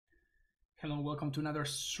Hello, welcome to another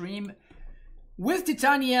stream with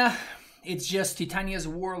Titania. It's just Titania's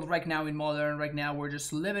world right now in Modern. Right now, we're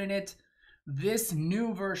just living in it. This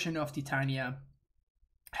new version of Titania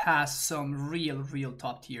has some real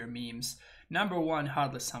top tier memes. Number one,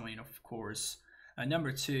 Heartless Summoning, of course.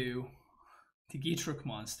 Number two, the Gitruk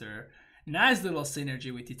monster. Nice little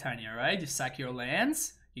synergy with Titania, right? You sack your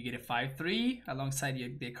lands, you get a 5/3 alongside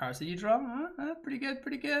the cards that you draw. Pretty good,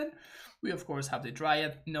 pretty good. We, of course, have the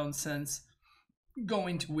Dryad nonsense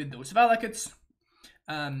going with those Valakuts.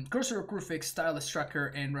 Cursor Crucifix, Stylus Tracker,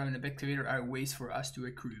 and Remnant Activator are ways for us to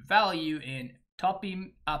accrue value and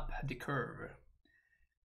topping up the curve.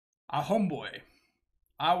 Our homeboy,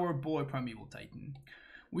 our boy Primeval Titan.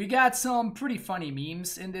 We got some pretty funny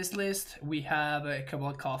memes in this list. We have a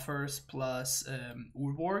Cabal Coffers plus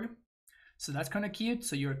Urborg. So that's kind of cute.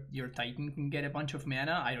 So your Titan can get a bunch of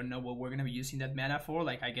mana. I don't know what we're gonna be using that mana for.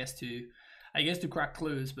 Like I guess to crack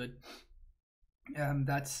clues, but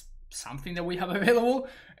that's something that we have available.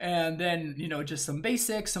 And then, you know, just some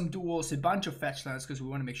basics, some duels, a bunch of fetch lands because we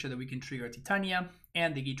want to make sure that we can trigger Titania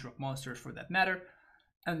and the Gitruk monsters for that matter.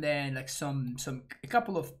 And then like a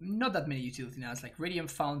couple of not that many utility lands like Radiant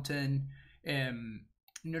Fountain,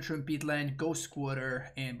 Nurturing Peatland, Ghost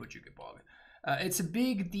Quarter, and Bojuka Bog. It's a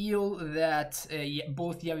big deal that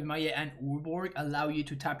both Yavimaya and Urborg allow you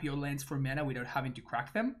to tap your lands for mana without having to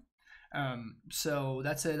crack them. So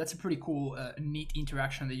that's a pretty cool, neat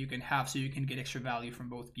interaction that you can have, so you can get extra value from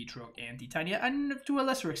both Gitruk and Titania, and to a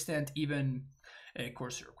lesser extent even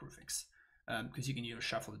Corsair or Crucifix, because you can either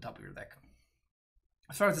shuffle the top of your deck.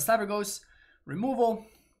 As far as the stabber goes, removal,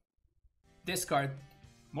 discard,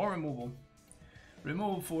 more removal,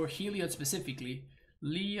 removal for Heliod specifically,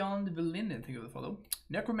 Leon Velinden, think of the follow,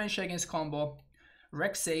 Necromantia against combo,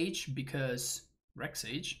 Rex Sage because Rex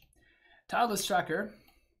Sage, Tireless Tracker,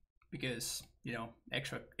 because, you know,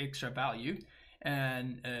 extra value,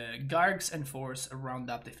 and Gargs and Force round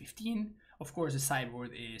up to 15. Of course, the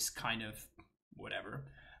sideboard is kind of whatever.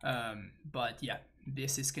 But yeah,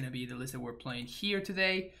 this is going to be the list that we're playing here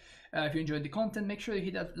today. If you enjoyed the content, make sure you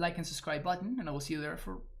hit that like and subscribe button, and I will see you there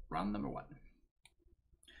for round number 1.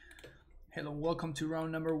 Hello, welcome to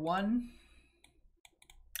round number 1.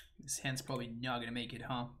 This hand's probably not going to make it,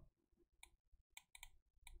 huh?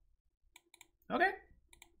 Okay.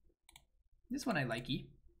 This one I likey.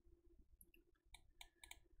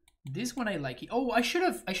 This one I likey. Oh, I should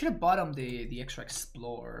have bottomed the extra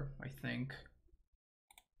Explorer, I think.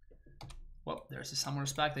 Well, there's a Summoner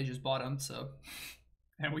Spec they just bottomed, so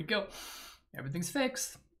there we go. Everything's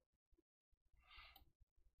fixed.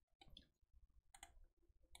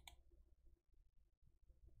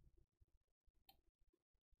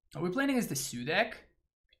 Are we playing against the Su deck?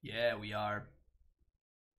 Yeah, we are.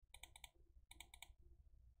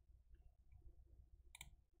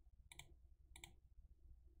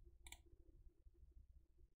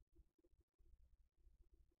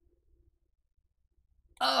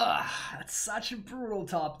 That's such a brutal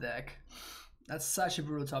top deck. That's such a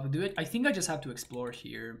brutal top deck. I think I just have to explore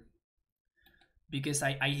here, because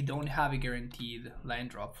I don't have a guaranteed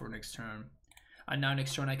land drop for next turn. And now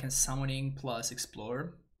next turn I can Summoning plus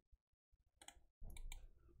Explore.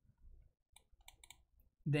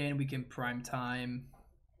 Then we can Prime Time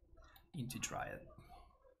into Dryad.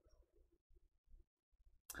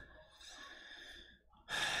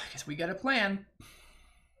 Guess we got a plan.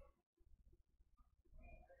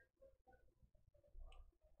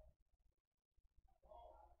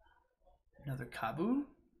 Another Kabu.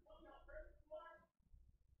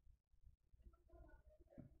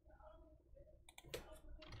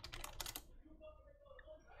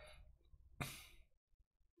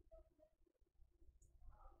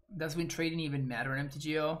 Does win trading even matter in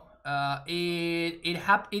MTGO?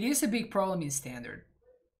 It is a big problem in Standard.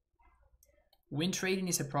 Win trading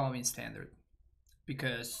is a problem in Standard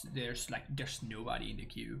because there's nobody in the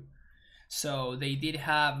queue. So they did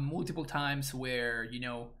have multiple times where, you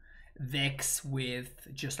know, decks with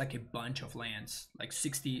just like a bunch of lands, like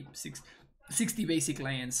 60 basic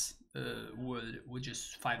lands would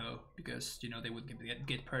just 5-0 because, you know, they would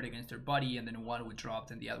get paired against their body, and then one would drop,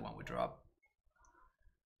 then the other one would drop.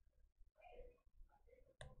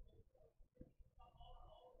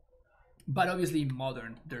 But obviously in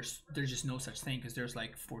Modern, there's just no such thing because there's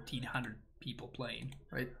like 1,400 people playing,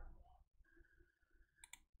 right?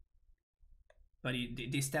 But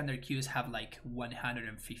the standard queues have like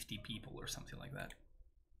 150 people or something like that.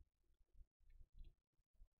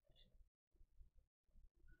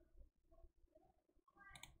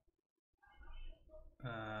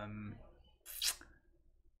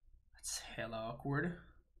 That's hella awkward.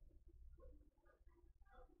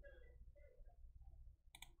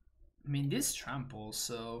 I mean, this trample,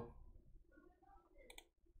 so...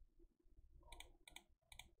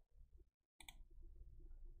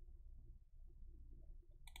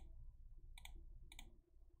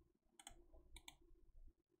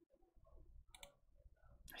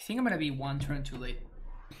 I think I'm gonna be one turn too late.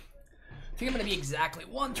 I think I'm gonna be exactly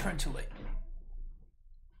one turn too late.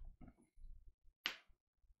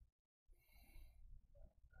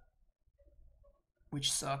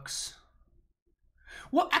 Which sucks.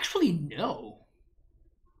 Well, actually, no.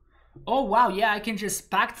 Oh wow, yeah, I can just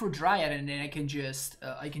pact for Dryad and then I can just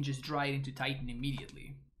dry it into Titan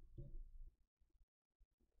immediately.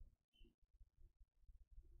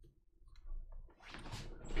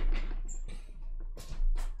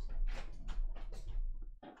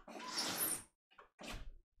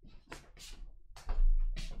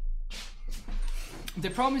 The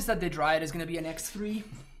problem is that the Dryad is gonna be an X3.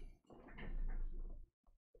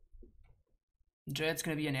 Dryad's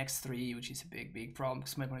gonna be an X3, which is a big problem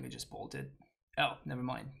because my opponent just bolted. Oh, never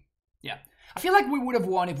mind. Yeah. I feel like we would have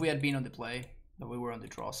won if we had been on the play, but we were on the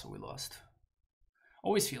draw, so we lost.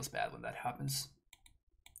 Always feels bad when that happens.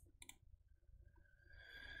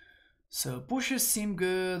 So pushes seem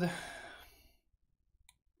good.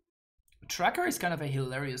 Tracker is kind of a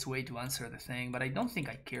hilarious way to answer the thing, but I don't think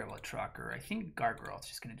I care about Tracker. I think Gargoyle's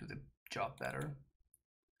just gonna do the job better.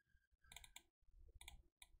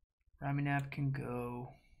 Raminab can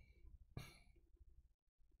go.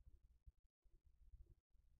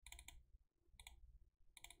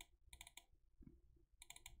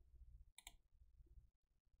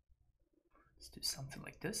 Let's do something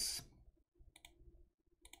like this.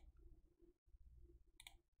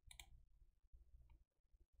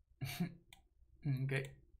 Okay.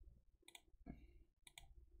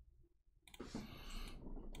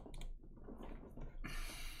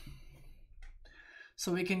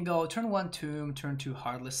 So we can go turn 1 Tomb, turn 2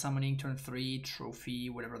 Heartless Summoning, turn 3 Trophy,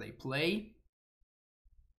 whatever they play.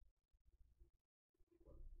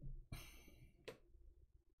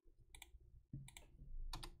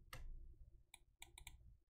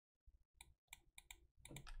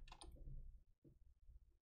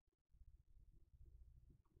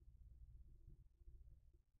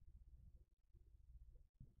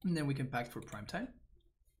 And then we can pact for prime time.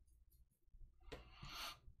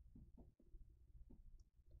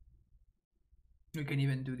 We can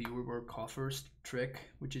even do the Urber Coffers trick,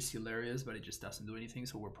 which is hilarious, but it just doesn't do anything,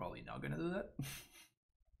 so we're probably not gonna do that.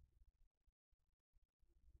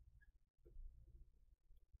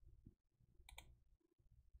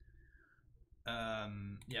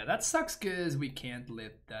 Yeah, that sucks because we can't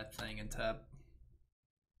lit that thing and tap.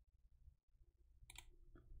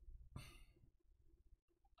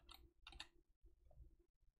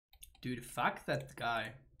 Dude, fuck that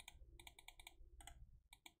guy.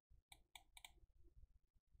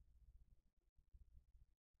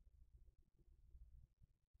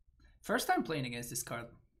 First time playing against this card.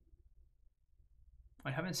 I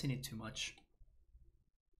haven't seen it too much.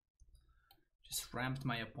 Just ramped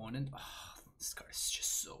my opponent. Oh, this card is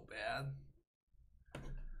just so bad.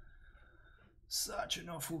 Such an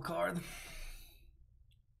awful card.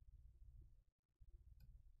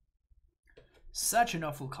 Such an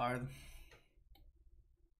awful card.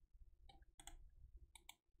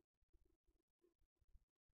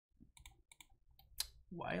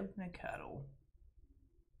 Wild Nekatl.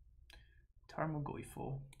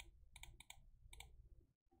 Tarmogoyfo.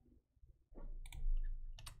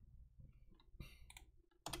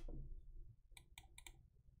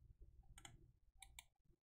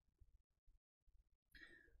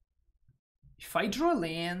 If I draw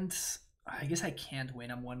land, I guess I can't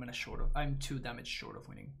win. I'm 1 mana short of. I'm 2 damage short of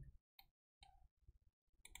winning.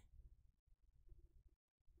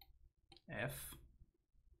 F.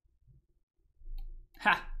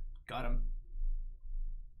 Ha! Got him.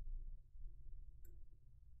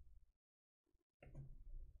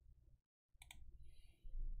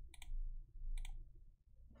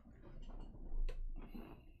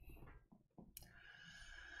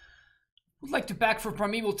 Would like to pack for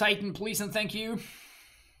Primeval Titan, please and thank you.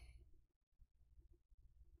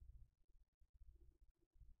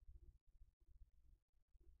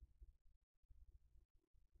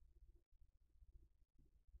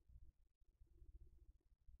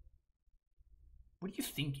 What are you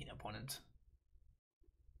thinking, opponent?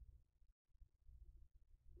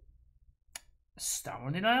 Star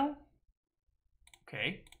Denial?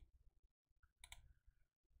 Okay.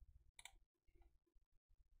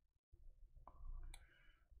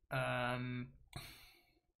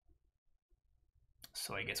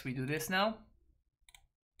 So I guess we do this now.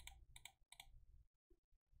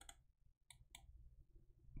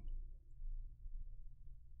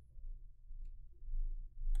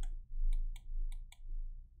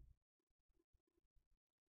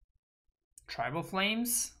 Tribal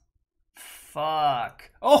Flames?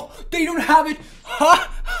 Fuck. Oh, they don't have it!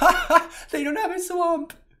 They don't have a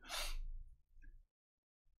swamp!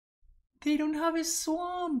 They don't have a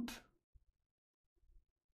swamp!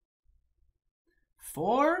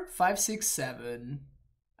 4, 5, 6, 7.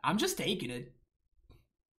 I'm just taking it.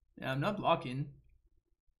 Yeah, I'm not blocking.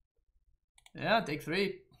 Yeah, take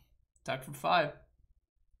 3. Attack for 5.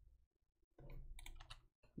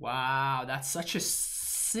 Wow, that's such a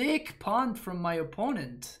sick punt from my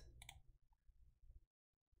opponent.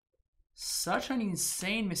 Such an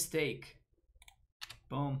insane mistake.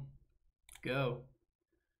 Boom. Go.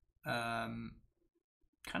 Kind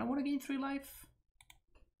of want to gain 3 life.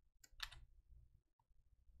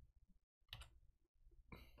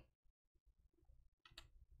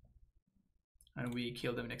 And we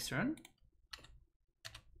kill them next turn.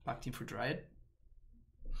 Back team for Dryad.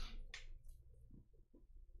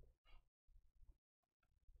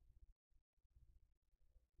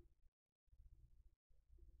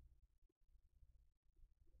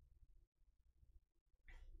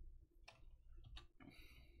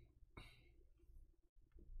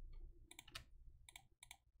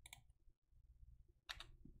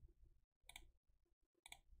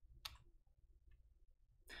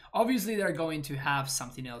 Obviously, they're going to have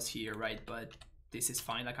something else here, right? But this is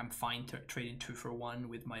fine. Like, I'm fine trading 2 for 1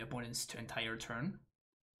 with my opponent's entire turn.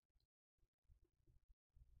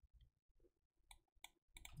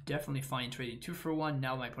 Definitely fine trading 2 for 1.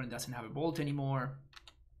 Now my opponent doesn't have a bolt anymore.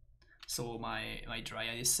 So my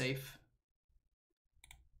Dryad is safe.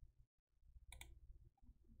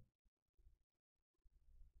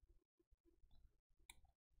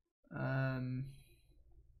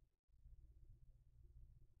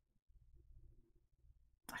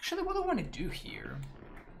 Actually, what do I want to do here?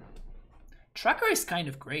 Tracker is kind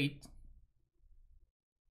of great.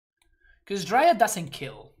 Because Dryad doesn't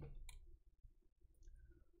kill.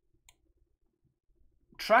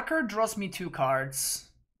 Tracker draws me 2 cards.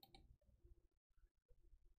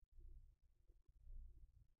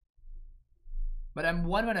 But I'm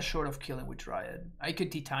 1 mana short of killing with Dryad. I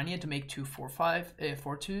could Titania to make 2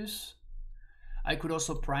 4/2s. I could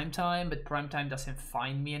also Primetime, but Primetime doesn't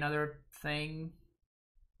find me another thing.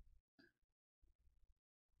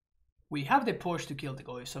 We have the push to kill the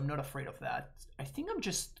Goy, so I'm not afraid of that. I think I'm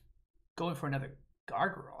just going for another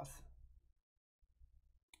Gargaroth.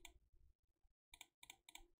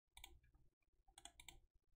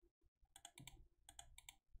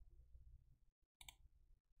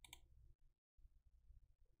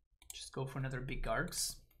 Just go for another big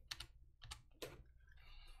Gargs.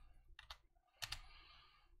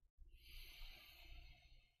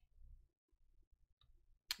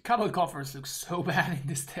 Couple coffers look so bad in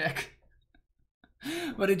this deck.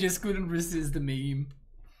 But I just couldn't resist the meme.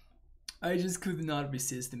 I just could not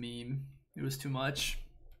resist the meme. It was too much.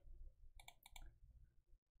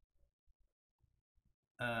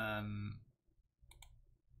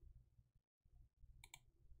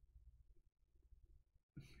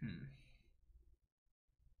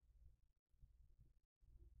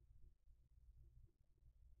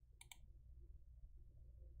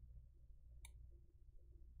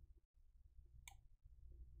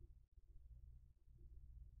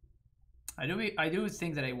 I do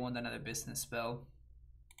think that I want another business spell.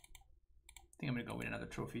 I think I'm gonna go with another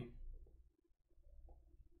trophy.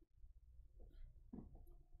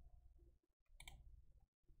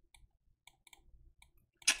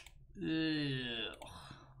 Ugh.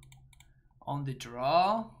 On the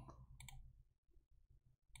draw.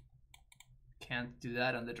 Can't do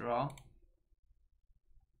that on the draw.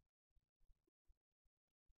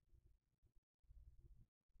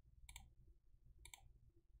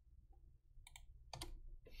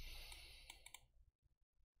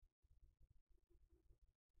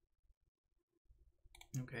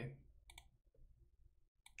 Okay.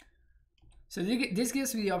 So this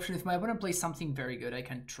gives me the option, if my opponent plays something very good, I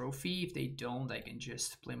can trophy. If they don't, I can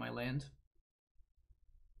just play my land.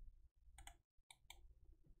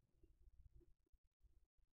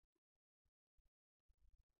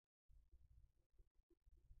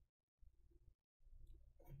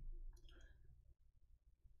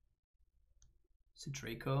 So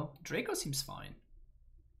Draco. Draco seems fine.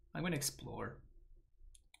 I'm gonna explore.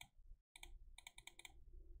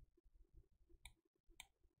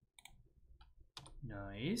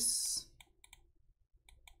 Nice.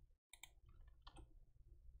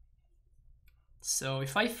 So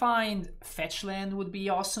if I find fetch land would be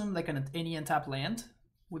awesome, like any untap land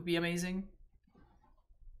would be amazing.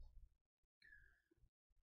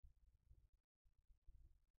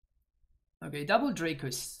 Okay, double Draco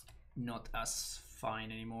is not as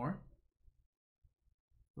fine anymore.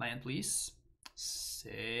 Land, please.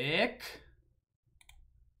 Sick.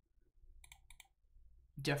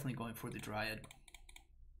 Definitely going for the Dryad.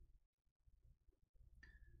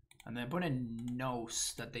 And the opponent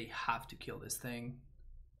knows that they have to kill this thing.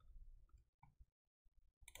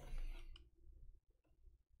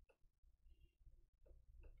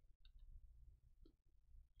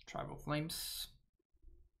 Tribal Flames.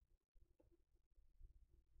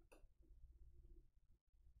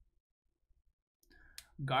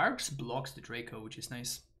 Gargs blocks the Draco, which is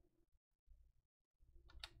nice.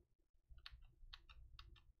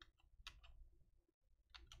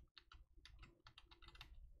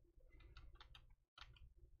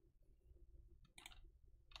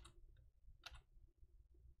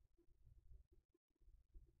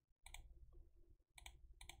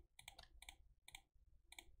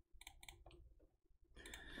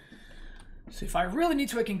 So if I really need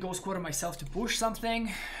to, I can go squatter myself to push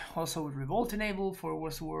something. Also with Revolt enable for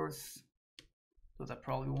what's worth. So that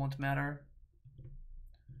probably won't matter.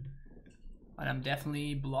 And I'm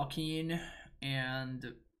definitely blocking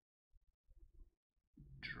and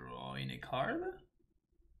drawing a card.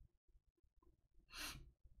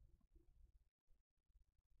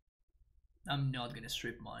 I'm not gonna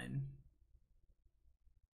strip mine.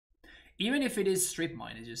 Even if it is strip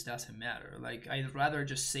mine, it just doesn't matter. Like, I'd rather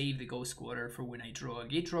just save the Ghost Squatter for when I draw a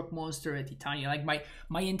Gaterock monster, a Titania. Like,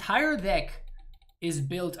 my entire deck is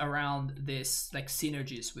built around this, like,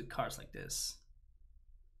 synergies with cards like this.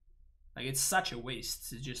 Like, it's such a waste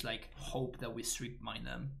to just, like, hope that we strip mine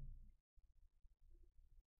them.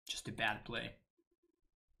 Just a bad play.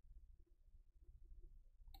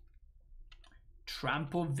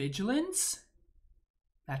 Trample Vigilance?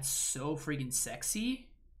 That's so freaking sexy.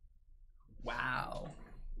 Wow.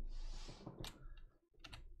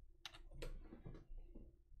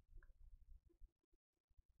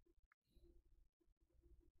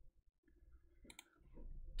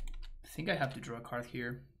 I think I have to draw a card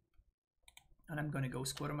here. And I'm gonna go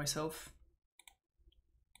squatter myself.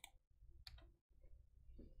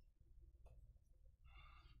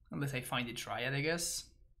 Unless I find a Dryad, I guess.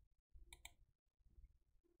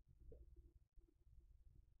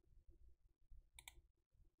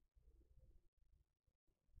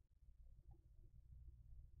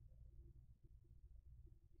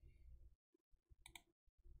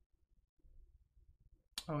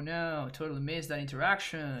 Oh no, totally missed that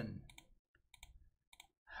interaction.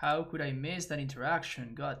 How could I miss that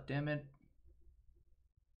interaction? God damn it.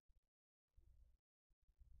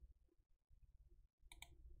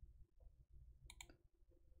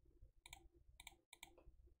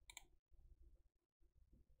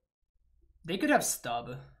 They could have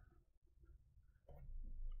stub.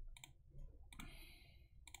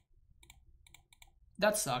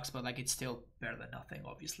 That sucks, but like it's still better than nothing,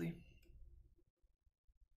 obviously.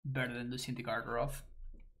 Better than losing the garter off.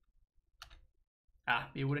 Ah,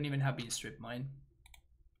 it wouldn't even have been strip mine.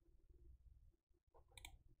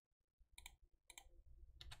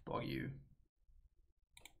 Bog you.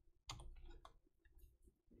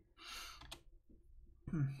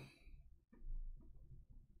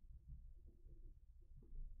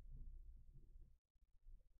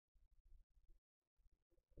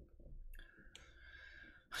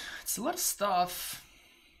 It's a lot of stuff.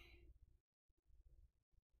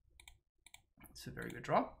 It's a very good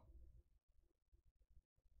draw.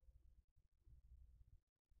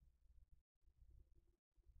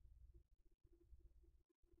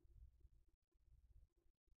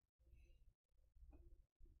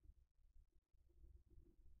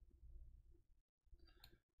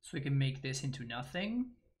 So we can make this into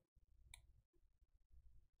nothing.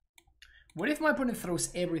 What if my opponent throws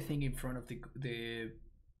everything in front of the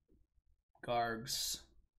Gargs?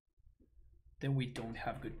 Then we don't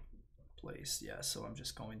have good plays. Yeah, so I'm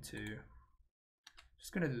just gonna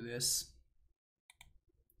do this.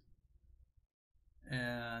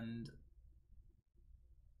 And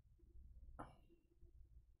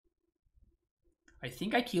I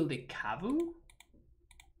think I killed the Kavu.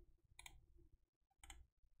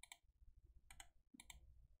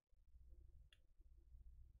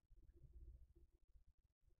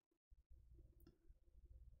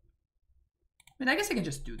 I mean, I guess I can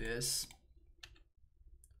just do this.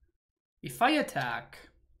 If I attack,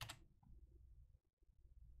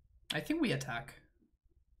 I think we attack.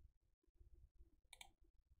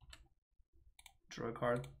 Draw a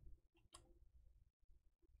card.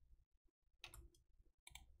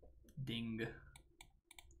 Ding.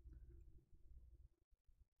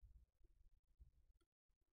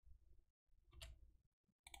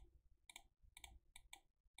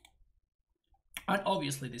 And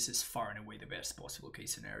obviously this is far and away the best possible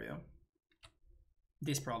case scenario.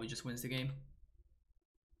 This probably just wins the game.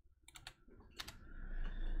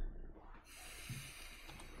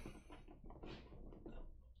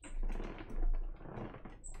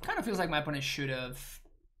 of feels like my opponent should have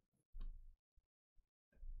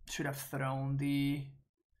thrown the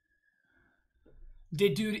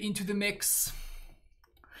dude into the mix.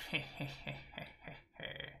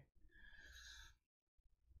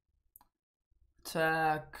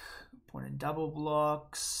 Attack. Opponent double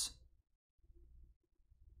blocks.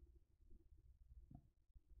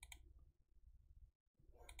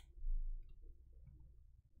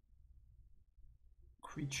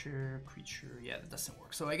 Creature. Yeah, that doesn't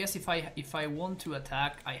work. So I guess if I want to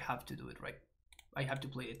attack, I have to do it right. I have to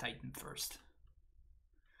play the Titan first.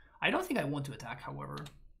 I don't think I want to attack, however.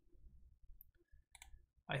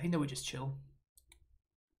 I think that we just chill.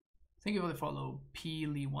 Thank you for the follow,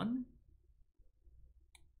 Peely1.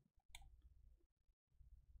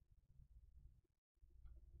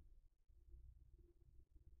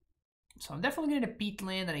 So I'm definitely getting a Peat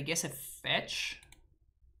land and I guess a fetch.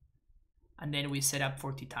 And then we set up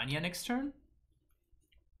for Titania next turn.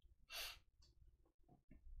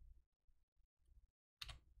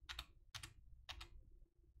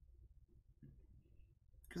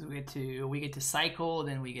 Because we get to cycle,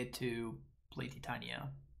 then we get to play Titania.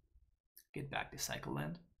 Get back the cycle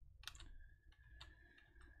land.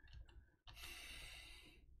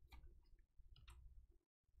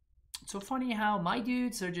 It's so funny how my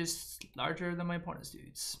dudes are just larger than my opponent's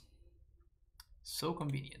dudes. So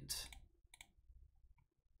convenient.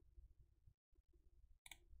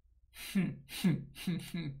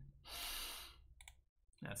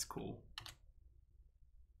 That's cool.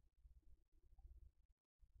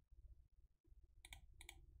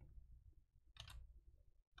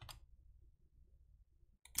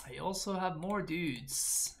 I also have more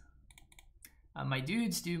dudes. And my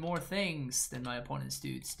dudes do more things than my opponent's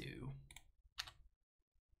dudes do.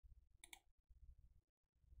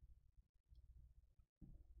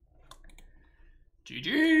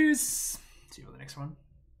 GG's! See you for the next one.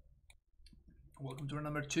 Welcome to our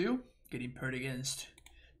number 2. Getting paired against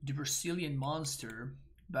the Brazilian monster,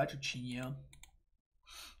 Batutinha.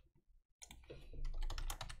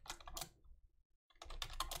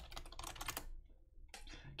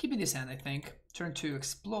 Keeping this hand, I think. Turn 2,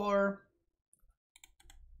 explore.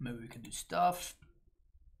 Maybe we can do stuff.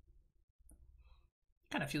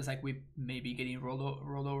 Kind of feels like we may be getting rolled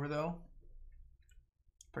over though.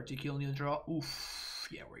 Particularly in the draw. Oof.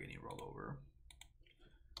 Yeah, we're getting rolled over.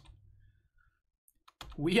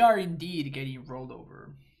 We are indeed getting rolled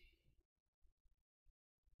over.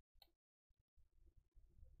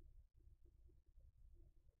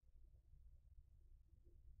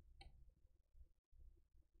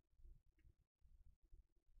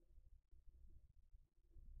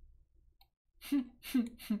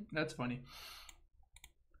 That's funny.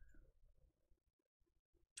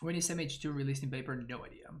 When is MH2 released in paper? No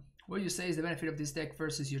idea. What you say is the benefit of this deck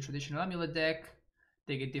versus your traditional amulet deck.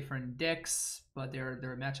 They get different decks, but there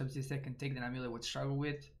are matchups this deck can take that amulet would struggle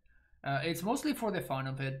with. It's mostly for the fun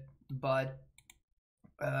of it, but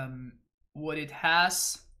what it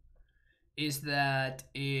has is that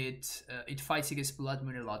it fights against Blood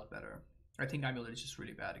Moon a lot better. I think amulet is just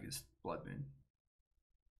really bad against Blood Moon.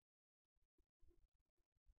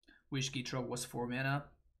 Wish Gitro was 4 mana.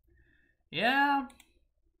 Yeah,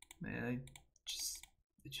 man, I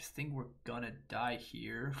just think we're gonna die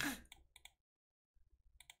here.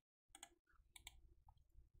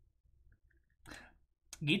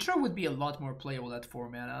 Gitro would be a lot more playable at 4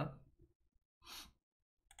 mana.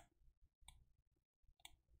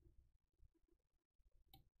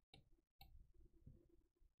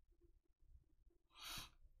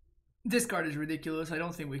 This card is ridiculous. I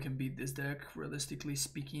don't think we can beat this deck, realistically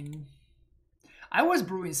speaking. I was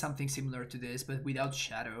brewing something similar to this, but without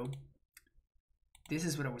Shadow. This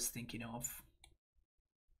is what I was thinking of.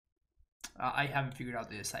 I haven't figured out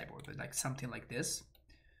the sideboard, but like something like this.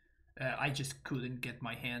 I just couldn't get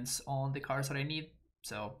my hands on the cards that I need,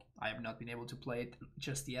 so I have not been able to play it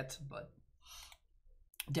just yet, but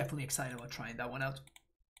definitely excited about trying that one out.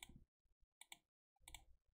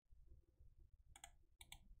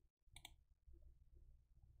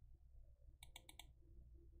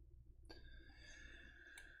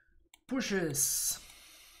 Pushes.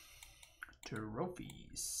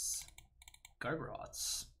 Trophies.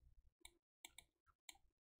 Gargrots.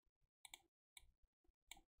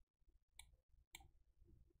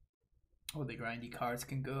 Oh, the grindy cards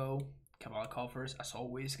can go. Cabal Coffers, as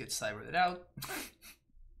always, get cybered out.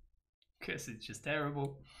 Because it's just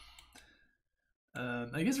terrible.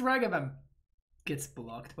 I guess Ragavan gets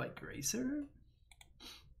blocked by Grazer.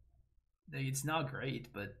 Like, it's not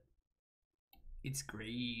great, but it's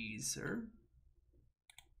Grazer.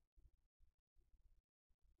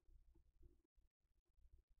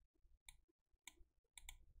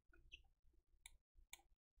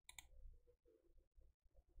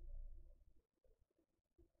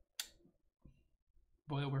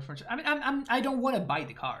 Void over furniture. I mean, I don't want to buy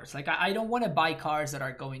the cars. Like, I don't want to buy cars that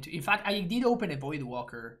are going to. In fact, I did open a Void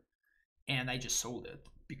Walker, and I just sold it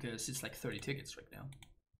because it's like 30 tickets right now.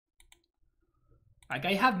 Like,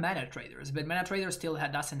 I have Mana Traders, but Mana Traders still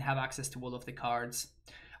doesn't have access to all of the cards.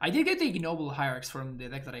 I did get the Ignoble Hierarchs from the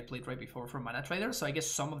deck that I played right before from Mana Traders, so I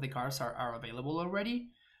guess some of the cards are available already.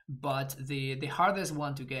 But the hardest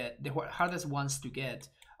ones to get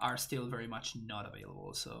are still very much not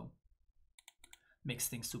available, so makes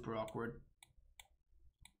things super awkward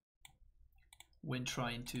when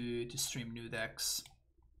trying to stream new decks.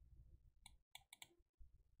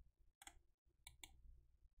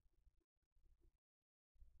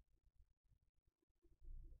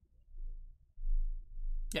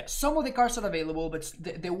 Yeah, some of the cards are available, but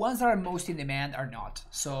the ones that are most in demand are not.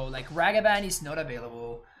 So like Ragavan is not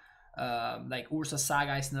available. Like Ursa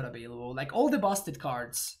Saga is not available. Like all the busted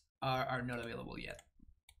cards are not available yet.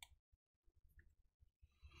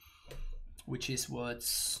 Which is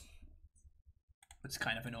what's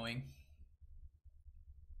kind of annoying.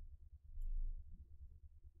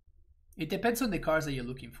 It depends on the cards that you're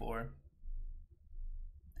looking for.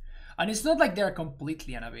 And it's not like they're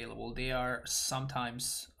completely unavailable. They are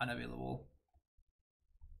sometimes unavailable.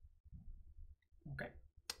 Okay.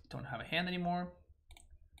 Don't have a hand anymore.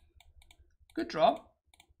 Good draw.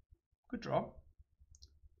 Good draw.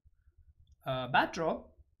 Bad draw.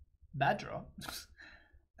 Bad draw.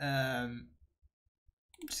 I'm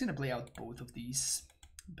just gonna play out both of these.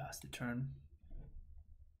 Pass the turn.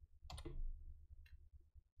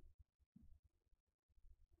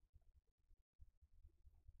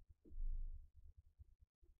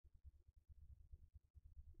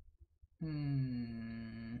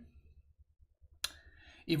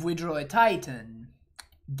 If we draw a Titan,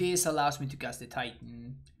 this allows me to cast the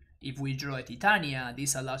Titan. If we draw a Titania,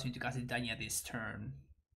 this allows me to cast the Titania this turn.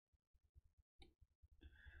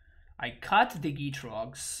 I cut the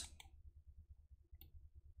Gitrogs.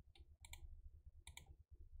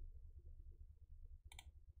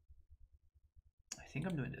 I think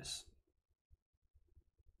I'm doing this.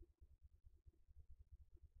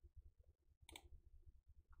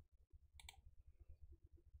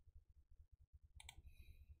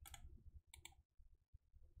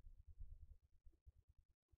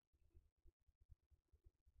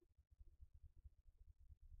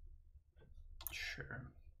 Sure.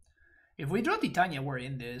 If we draw Titania, we're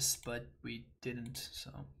in this, but we didn't,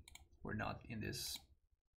 so we're not in this.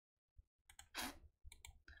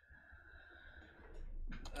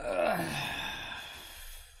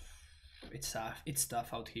 It's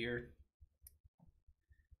tough out here.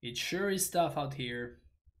 It sure is tough out here.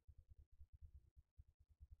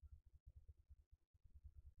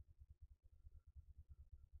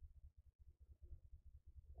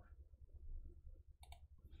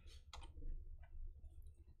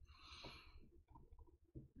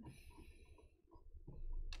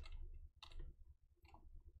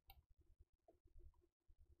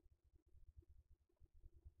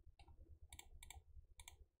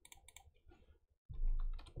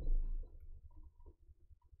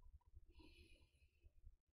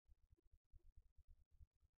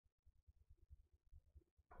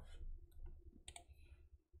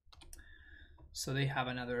 So they have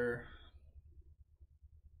another.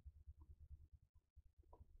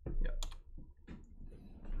 Yep.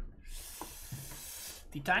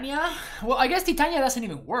 Titania? Well, I guess Titania doesn't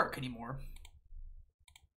even work anymore.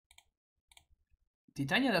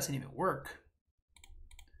 Titania doesn't even work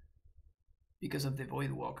because of the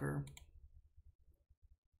Void Walker.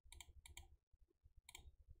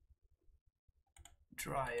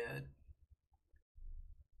 Dryad.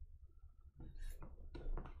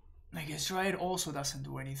 I guess Dryad also doesn't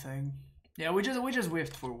do anything. Yeah, we just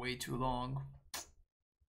whiffed for way too long.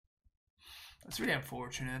 That's really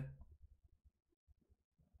unfortunate.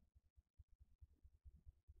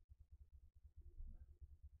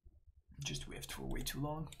 Just whiffed for way too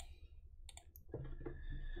long.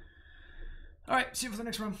 Alright, see you for the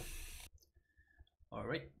next run.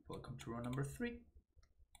 Alright, welcome to run number 3.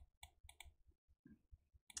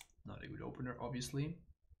 Not a good opener, obviously.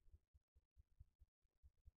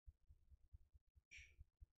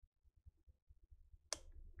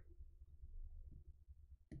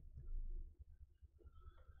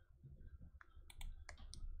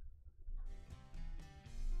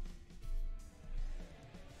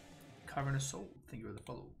 Cavernous Soul, thank you for the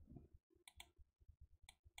follow.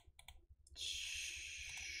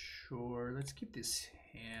 Sure, let's keep this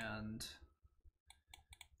hand.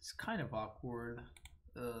 It's kind of awkward.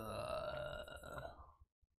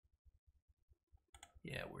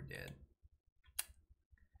 Yeah, we're dead.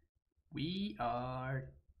 We are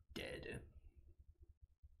dead.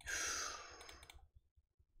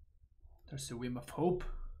 There's a whim of hope.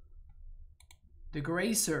 The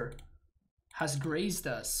Grazer has graced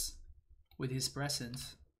us with his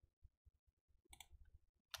presence.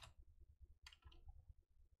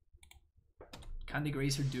 Can the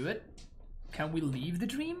Grazer do it? Can we leave the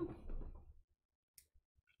dream?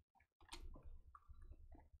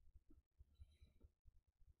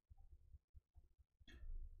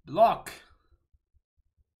 Block.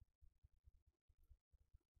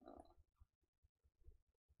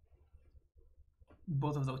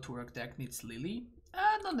 Both of those Turok deck needs Lily.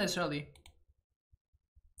 Not necessarily.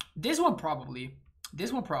 This one probably.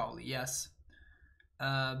 This one probably, yes.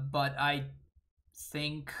 But I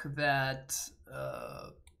think that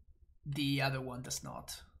the other one does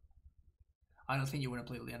not. I don't think you want to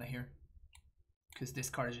play Liana here, because this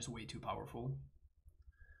card is just way too powerful.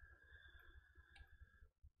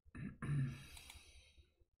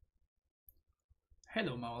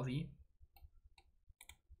 Hello, Maldi.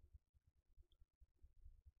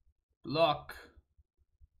 Block.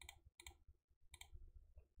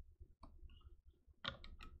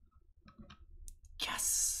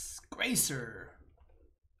 Yes! Grazer!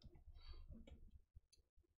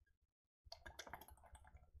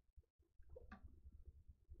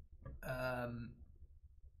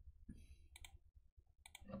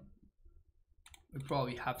 We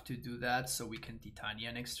probably have to do that so we can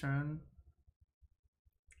Titania next turn.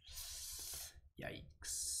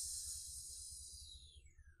 Yikes.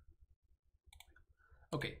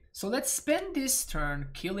 Okay, so let's spend this turn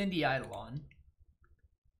killing the Eidolon.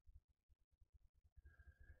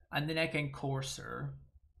 And then I can Courser.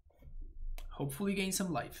 Hopefully gain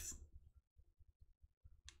some life.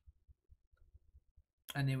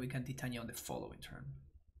 And then we can Titania on the following turn.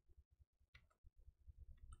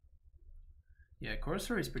 Yeah,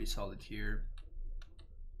 Courser is pretty solid here.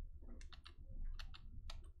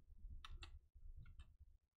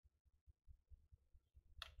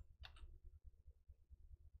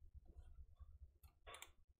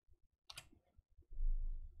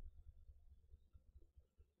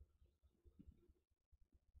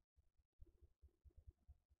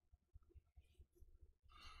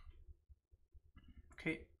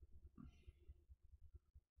 Okay.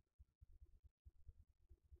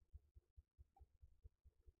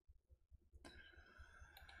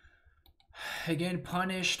 Again,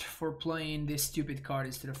 punished for playing this stupid card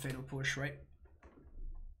instead of Fatal Push, right?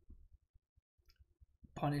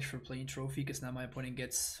 Punished for playing Trophy because now my opponent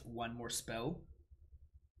gets one more spell.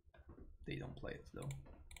 They don't play it though.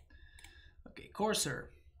 Okay,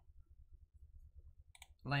 Courser.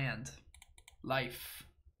 Land. Life.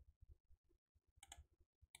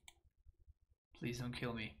 Please don't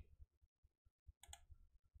kill me.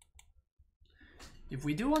 If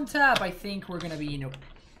we do untap, I think we're gonna be in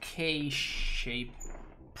okay shape,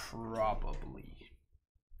 probably.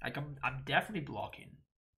 Like I'm definitely blocking.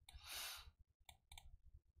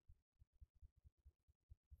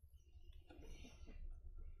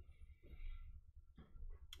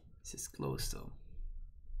 This is close though.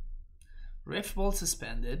 Rift Bolt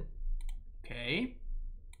suspended. Okay.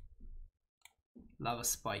 Lava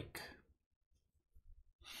Spike.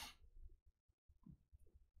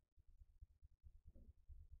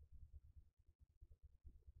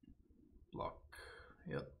 Block.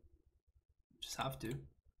 Yep. Just have to.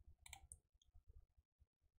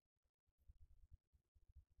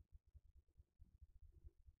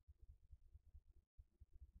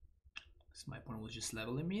 So my opponent was just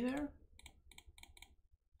leveling me there.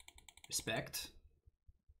 Respect.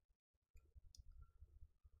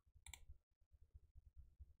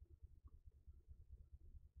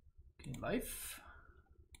 Okay, life.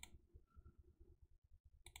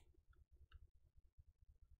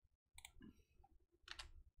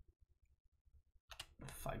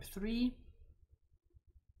 5-3.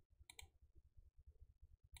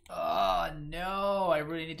 Oh no, I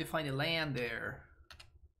really need to find a land there.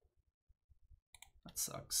 That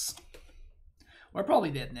sucks. We're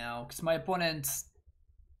probably dead now, because my opponents,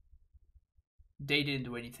 they didn't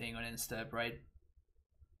do anything on end step, right?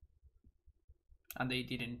 And they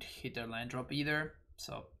didn't hit their land drop either,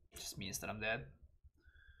 so it just means that I'm dead.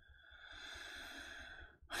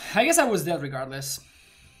 I guess I was dead regardless.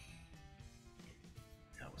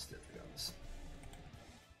 I was dead regardless.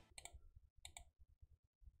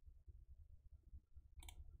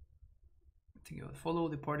 I think I will follow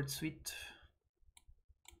Departed Suite.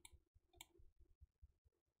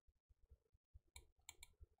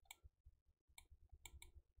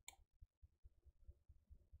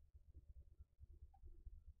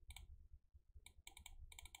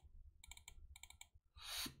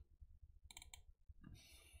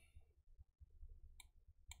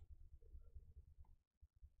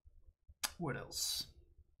 What else?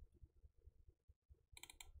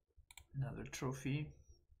 Another trophy.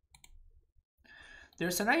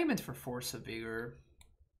 There's an argument for Force of Vigor.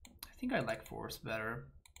 I think I like Force better.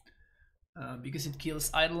 Because it kills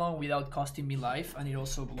Eidolon without costing me life, and it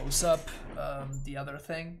also blows up the other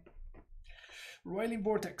thing. Roiling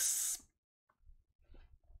Vortex.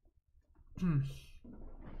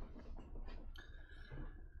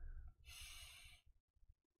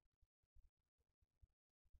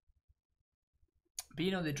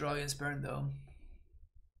 Being on the Dragon's Burn though,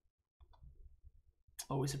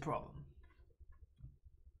 always a problem.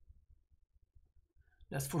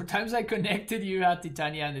 That's 4 times I connected. You had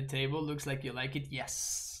Titania on the table. Looks like you like it.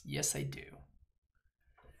 Yes, yes I do.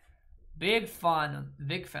 Big fan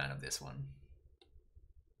of this one.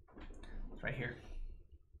 It's right here.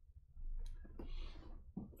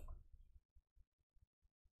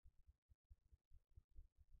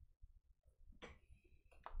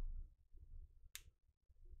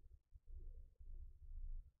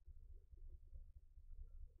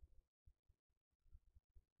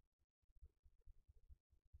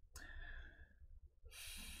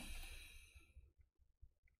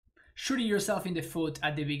 Shooting yourself in the foot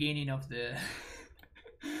at the beginning of the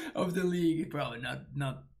of the league, probably not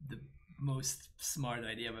the most smart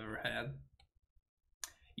idea I've ever had.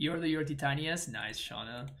 You order your Titanias? Nice,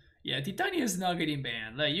 Shauna. Yeah, Titania is not getting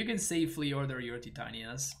banned. Like, you can safely order your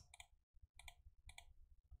Titanias.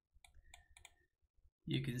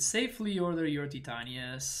 You can safely order your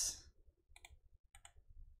Titanias.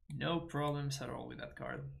 No problems at all with that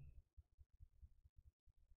card.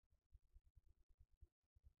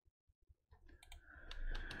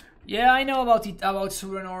 Yeah, I know about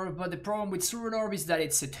Suranor, but the problem with Suranor is that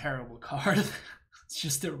it's a terrible card. It's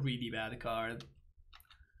just a really bad card.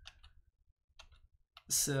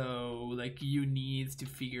 So, like, you need to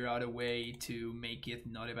figure out a way to make it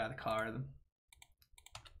not a bad card.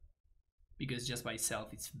 Because just by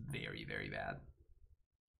itself, it's very, very bad.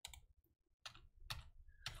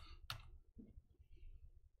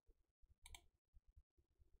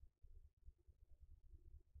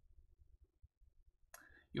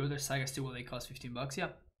 Your other sagas too, will they cost 15 bucks? Yeah.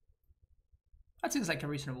 That seems like a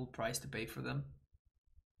reasonable price to pay for them.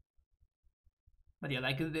 But yeah,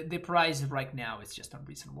 like the price right now is just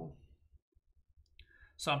unreasonable.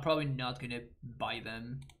 So I'm probably not gonna buy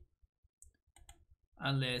them.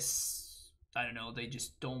 Unless, I don't know, they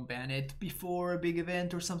just don't ban it before a big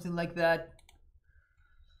event or something like that.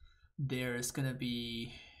 There's gonna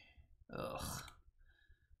be... Ugh.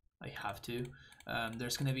 I have to.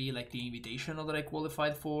 There's gonna be like the invitational that I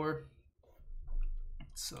qualified for,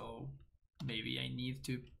 so maybe I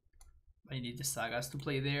need the sagas to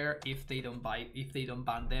play there if they don't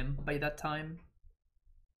ban them by that time.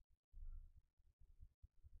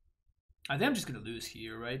 I think I'm just gonna lose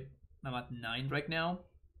here, right? I'm at 9 right now.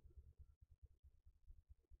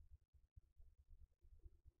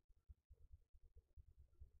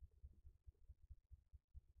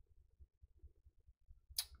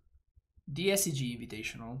 The SCG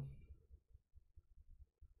Invitational.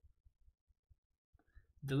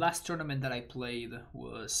 The last tournament that I played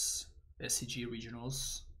was SCG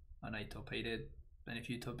Regionals, and I top 8'd. And if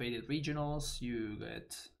you top 8'd Regionals, you'd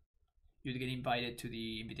get invited to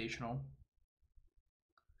the Invitational.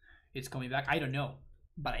 It's coming back. I don't know,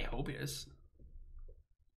 but I hope it is.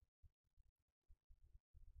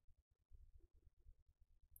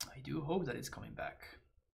 I do hope that it's coming back.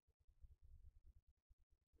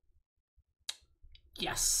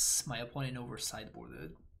 Yes, my opponent over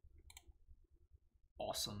sideboarded.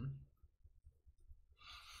 Awesome.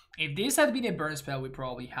 If this had been a burn spell, we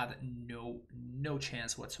probably had no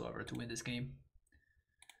chance whatsoever to win this game.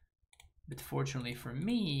 But fortunately for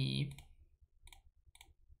me,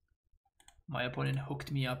 my opponent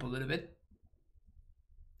hooked me up a little bit.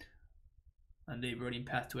 And they brought in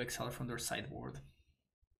Path to Exile from their sideboard.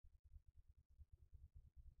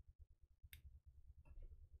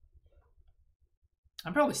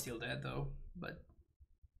 I'm probably still dead though, but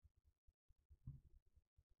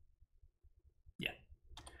yeah.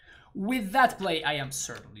 With that play, I am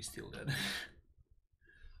certainly still dead.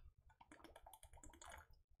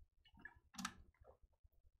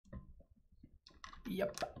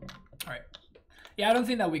 Yep. All right. Yeah, I don't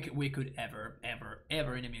think that we could ever in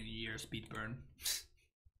a million years beat burn.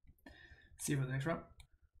 See you for the next round.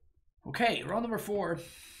 Okay, round number 4.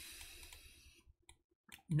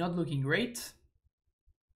 Not looking great.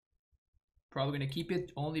 Probably gonna keep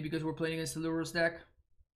it only because we're playing against the Lurrus deck.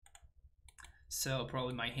 So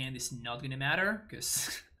probably my hand is not gonna matter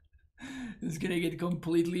because it's gonna get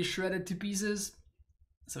completely shredded to pieces.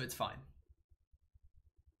 So it's fine.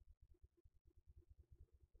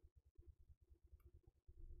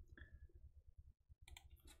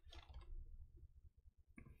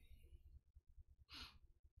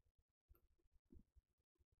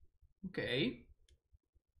 Okay.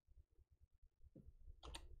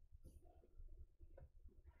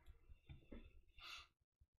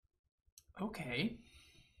 Okay.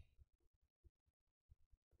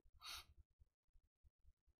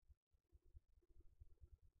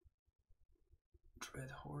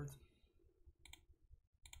 Dread Horde.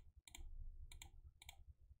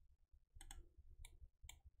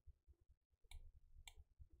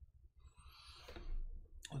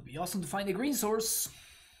 Would be awesome to find a green source.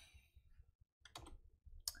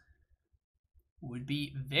 Would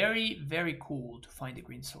be very, very cool to find a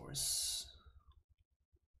green source.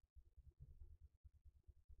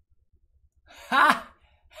 Ha!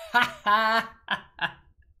 Ha ha!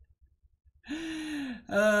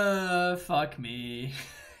 Fuck me.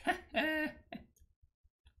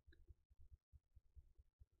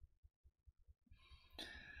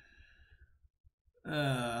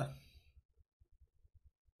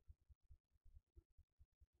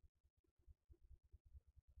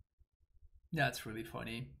 That's really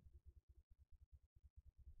funny.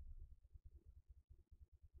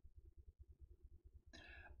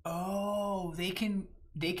 Oh, they can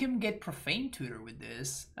get profane tutor with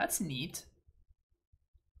this. That's neat.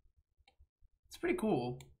 It's pretty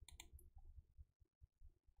cool.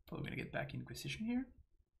 Probably gonna get back Inquisition here.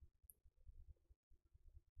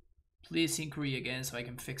 Please inquiry again so I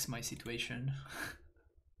can fix my situation.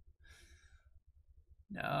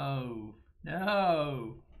 No.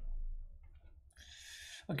 No.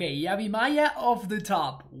 Okay, Yavimaya off the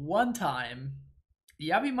top one time.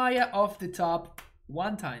 Yavimaya off the top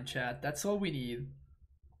one time, chat. That's all we need.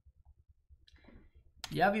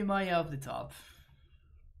 Yavimaya off the top.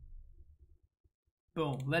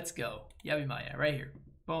 Boom, let's go. Yavimaya, right here.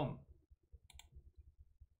 Boom.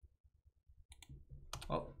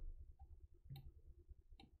 Oh.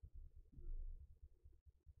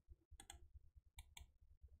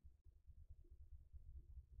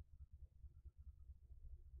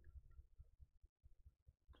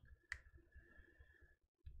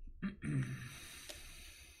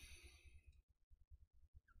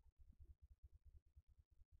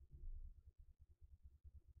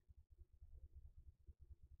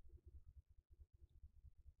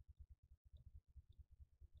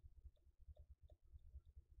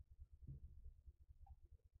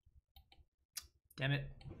 Damn it.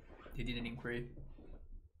 They did an inquiry.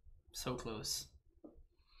 So close.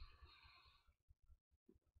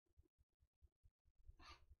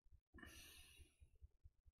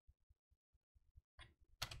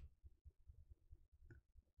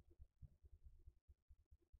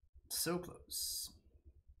 So close.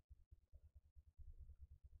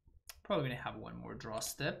 Probably gonna have one more draw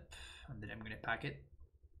step, and then I'm gonna pack it.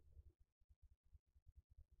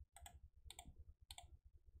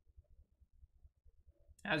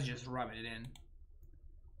 That's just rubbing it in.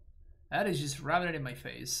 That is just rubbing it in my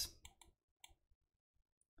face.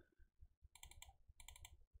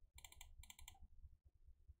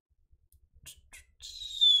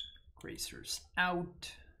 Gracers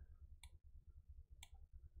out.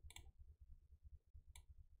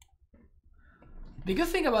 The good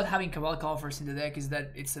thing about having Cabal Coffers in the deck is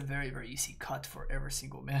that it's a very, very easy cut for every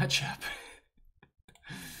single matchup.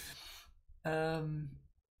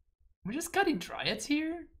 We're just cutting Dryads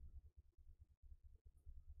here?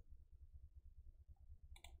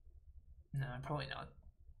 No, probably not.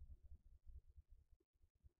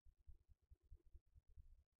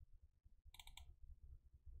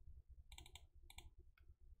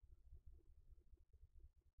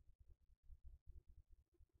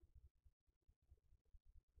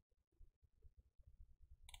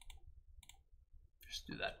 Just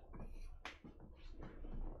do that.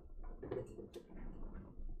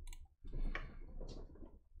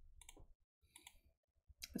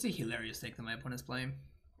 That's a hilarious deck that my opponent's playing.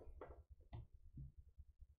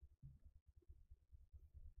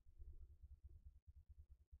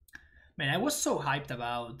 Man, I was so hyped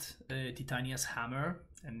about Titania's hammer,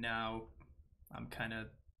 and now I'm kind of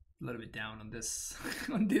a little bit down on this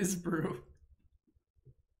on this brew.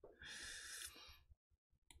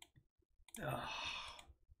 Ugh.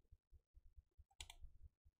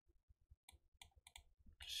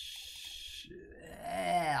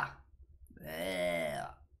 Yeah. Yeah.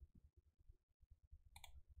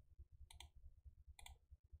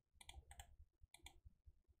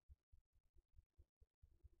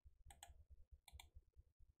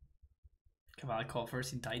 Cabal call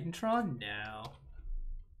first in Titantron? No.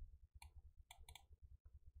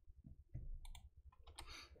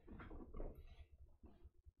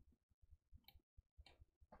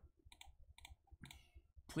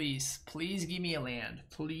 Please, please give me a land.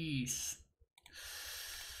 Please.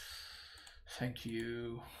 Thank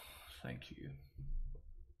you. Thank you.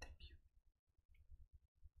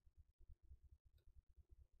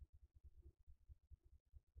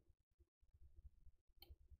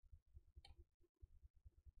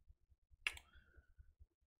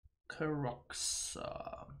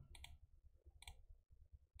 Karoxa.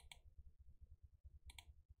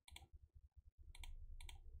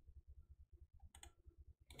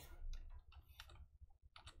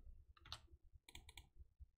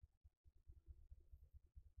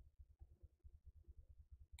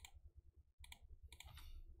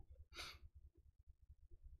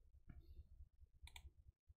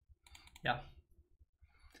 Yeah.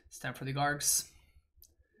 It's time for the Gargs.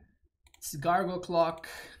 It's Garg o'clock.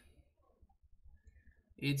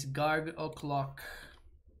 It's Garg o'clock.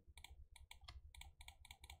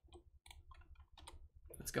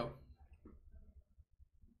 Let's go.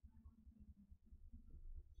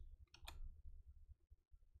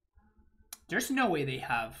 There's no way they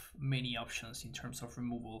have many options in terms of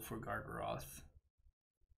removal for Gargaroth.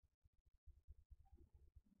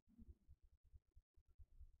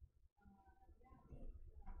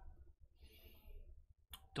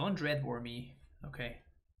 Don't Dreadwar me. Okay.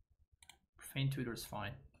 Profane Tutor's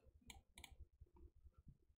fine.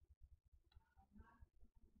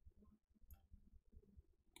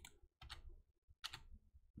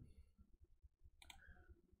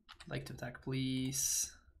 Like to attack,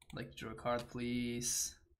 please. Like to draw a card,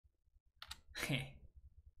 please. Heh.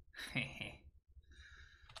 Heh.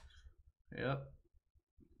 Yep.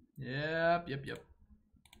 Yep.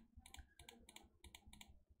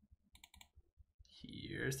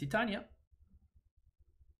 Here's Titania.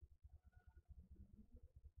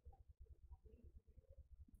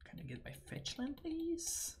 Can I get my fetch land,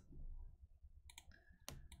 please?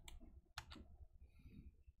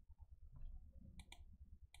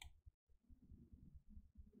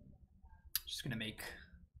 Just gonna make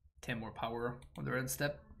 10 more power on the red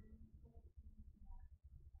step.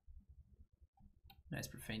 Nice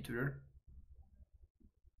Profane Tutor.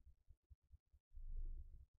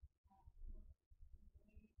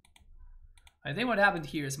 I think what happened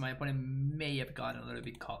here is my opponent may have gotten a little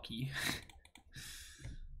bit cocky.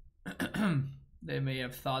 They may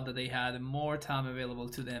have thought that they had more time available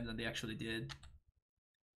to them than they actually did.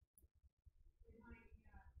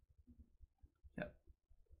 Yep.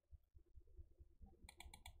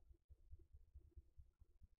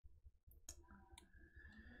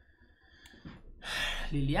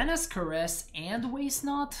 Liliana's Caress and Waste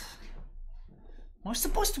Not? We're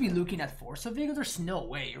supposed to be looking at Force of Vigor? There's no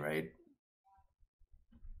way, right?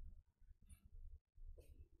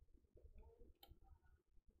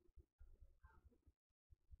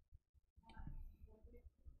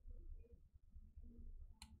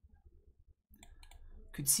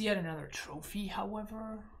 Could see yet another trophy,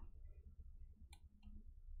 however.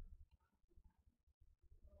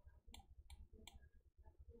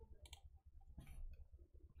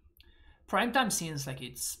 Primetime seems like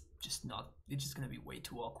it's just gonna be way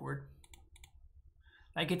too awkward.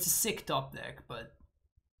 Like, it's a sick top deck, but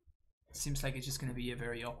it seems like it's just gonna be a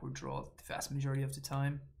very awkward draw the vast majority of the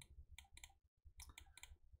time.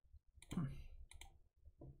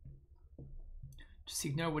 Just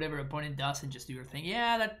ignore whatever opponent does and just do your thing.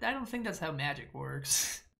 Yeah, I don't think that's how Magic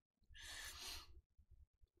works.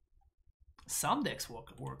 Some decks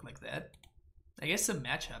work like that. I guess some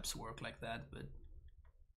matchups work like that, but...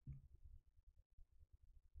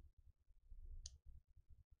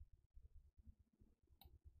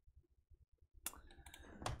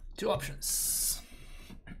 Two options.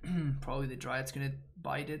 Probably the Dryad's gonna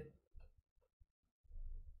bite it.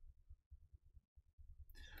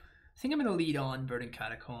 I think I'm gonna lead on Verdant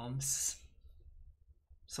Catacombs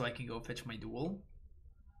so I can go fetch my duel.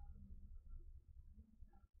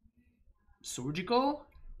 Surgical?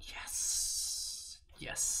 Yes.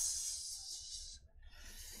 Yes.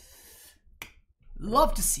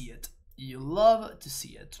 Love to see it. You love to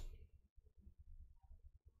see it.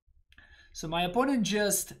 So my opponent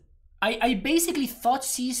just... I basically thought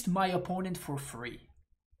seized my opponent for free.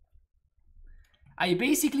 I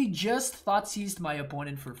basically just thought seized my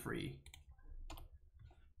opponent for free.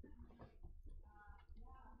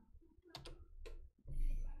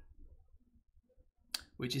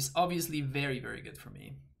 Which is obviously very, very good for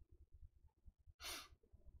me.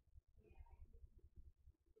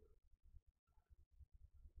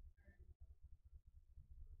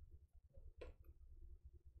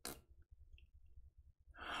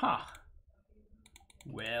 Huh.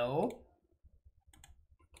 Well.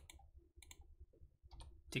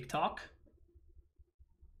 TikTok.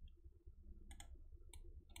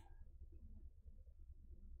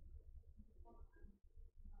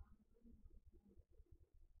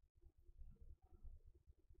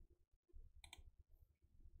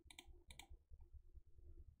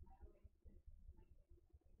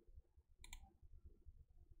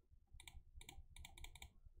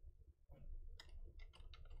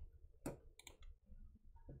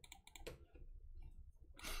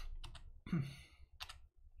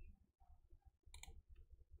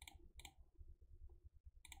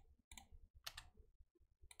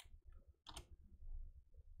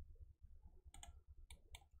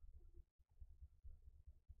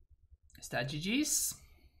 Is that GG's?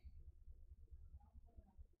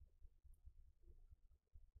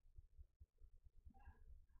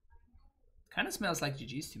 Kind of smells like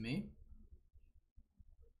GG's to me.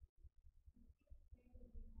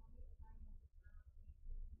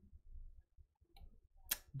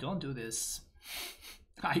 Don't do this.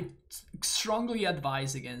 I strongly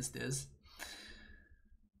advise against this.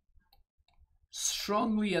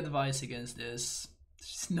 Strongly advise against this.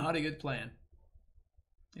 It's not a good plan.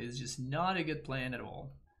 It's just not a good plan at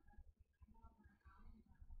all.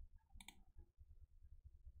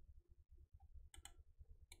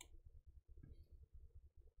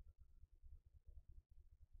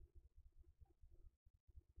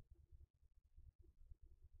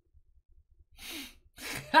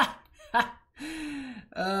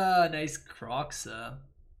 Nice Crocs.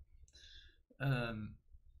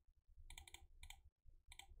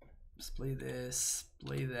 Let's play this,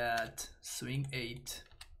 play that, swing 8.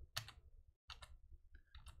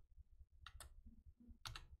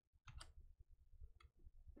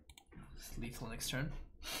 It's lethal next turn.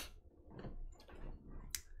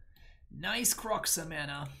 Nice Crocs,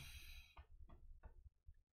 mana.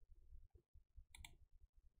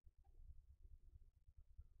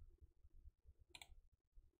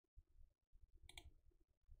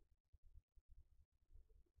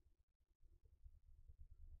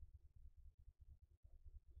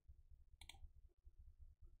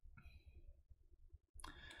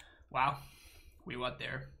 Wow, we went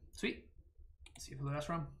there. Sweet. Let's see if Lurrus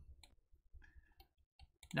from.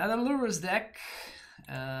 Another Lurrus deck.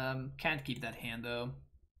 Can't keep that hand though.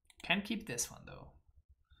 Can keep this one though.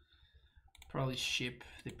 Probably ship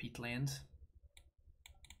the peat land.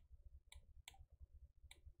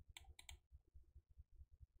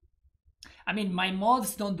 I mean, my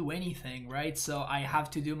mods don't do anything, right? So I have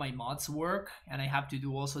to do my mods work, and I have to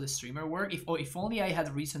do also the streamer work. If only I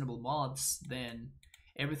had reasonable mods, then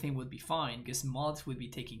everything would be fine, because mods would be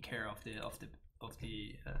taking care of the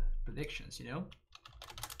predictions, you know.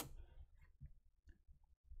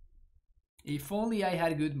 If only I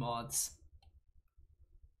had good mods.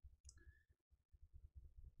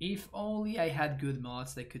 If only I had good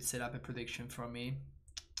mods that could set up a prediction for me.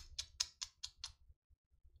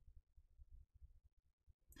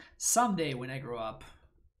 Someday when I grow up,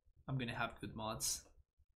 I'm gonna have good mods.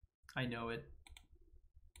 I know it.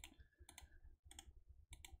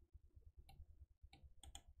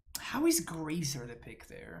 How is Grazer the pick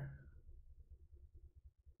there?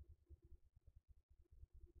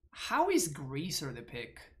 How is Grazer the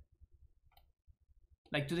pick?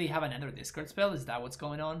 Like, do they have another discard spell? Is that what's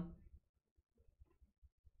going on?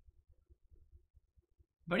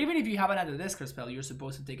 But even if you have another discard spell, you're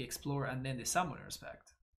supposed to take Explore and then the Summoner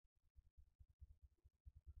Respect.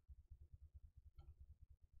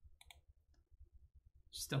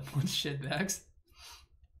 Just don't want shit bags.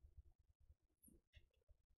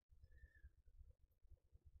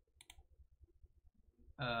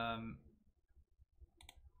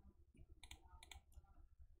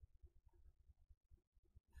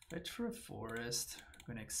 Fetch for a forest.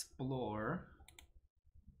 I'm gonna explore.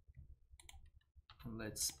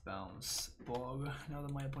 Let's bounce Bog now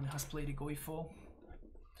that my opponent has played a Goifo.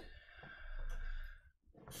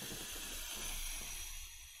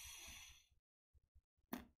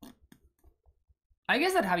 I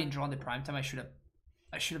guess that having drawn the prime time, I should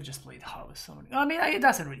have just played Heartless Summoning. I mean, it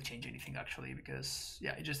doesn't really change anything actually, because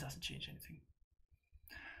yeah, it just doesn't change anything.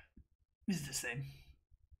 It's the same.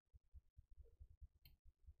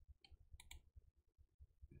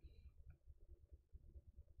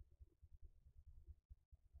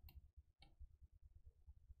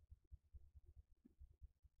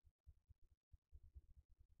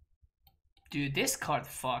 Dude, this card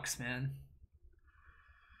fucks, man.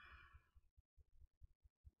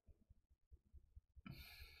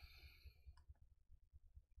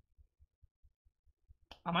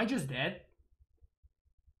 Am I just dead?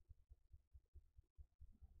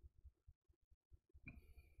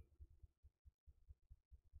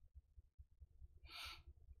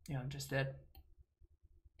 Yeah, I'm just dead.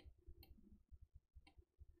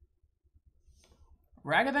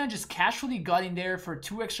 Ragavan just casually got in there for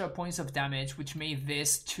 2 extra points of damage, which made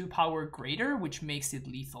this 2 power greater, which makes it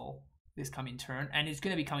lethal this coming turn. And it's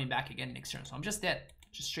going to be coming back again next turn. So I'm just dead.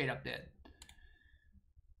 Just straight up dead.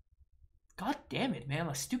 God damn it, man.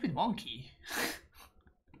 A stupid Monke.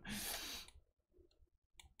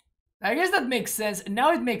 I guess that makes sense.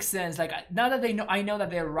 Now it makes sense. Like, now that I know that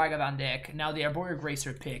they're Ragavan deck, now the Arboreal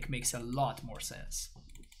Grazer pick makes a lot more sense.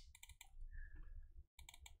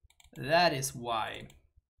 That is why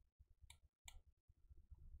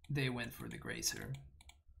they went for the Grazer.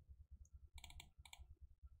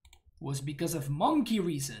 was because of Monke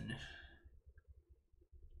reason.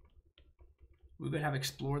 We could have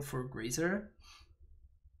explored for Grazer.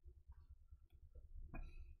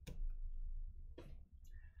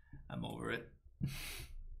 I'm over it.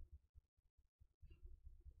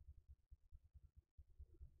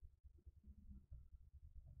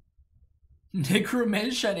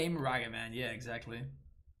 Necromantia named Ragaman. Yeah, exactly.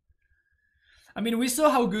 I mean, we saw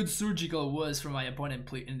how good Surgical was for my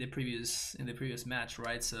opponent in the previous match,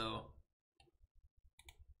 right? So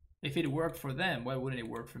if it worked for them, why wouldn't it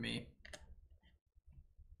work for me?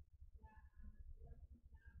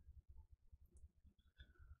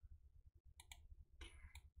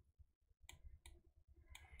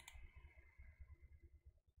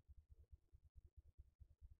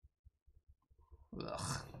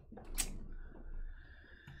 Ugh.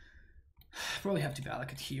 Probably have to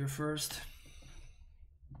Valakut here first.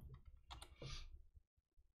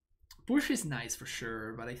 Push is nice for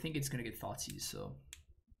sure, but I think it's gonna get Thoughtseize, so.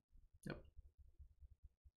 Yep.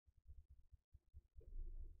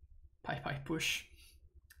 Bye push.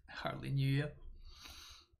 Hardly knew you.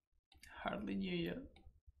 Hardly knew you.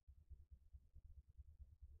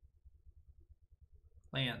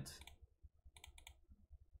 Land.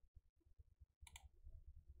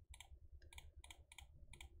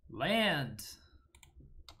 Land.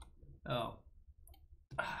 Oh.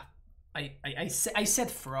 I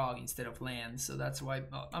said frog instead of land, so that's why.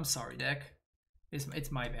 Oh, I'm sorry, deck.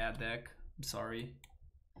 It's my bad, deck. I'm sorry.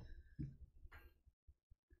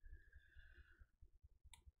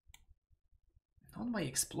 Not my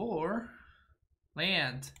explore.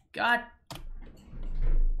 Land. God.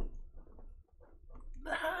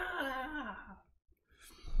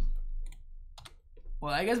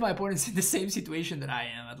 Well, I guess my opponent's in the same situation that I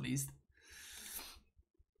am, at least.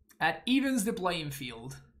 That evens the playing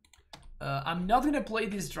field. I'm not gonna play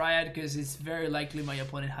this Dryad because it's very likely my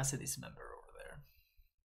opponent has a Dismember over there.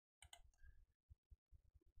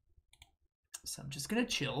 So I'm just gonna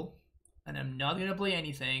chill. And I'm not gonna play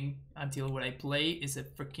anything until what I play is a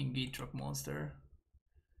freaking Gate Truck monster.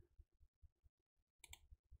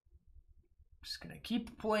 Just gonna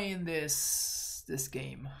keep playing this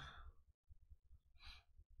game.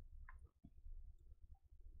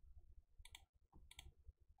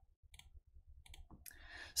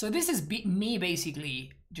 So this is me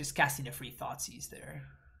basically just casting a free Thoughtseize there.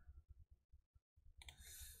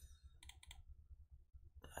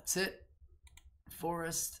 That's it.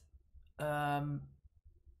 Forest. Do I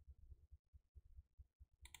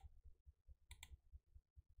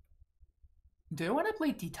want to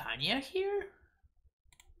play Titania here?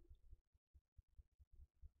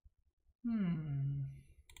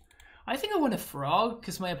 I think I want a frog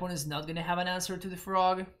because my opponent is not going to have an answer to the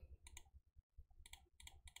frog.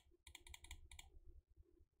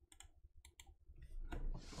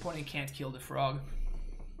 Opponent can't kill the frog.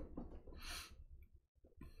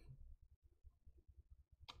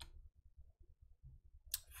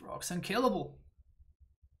 Frog's unkillable.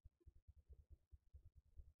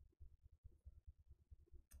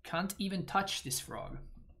 Can't even touch this frog.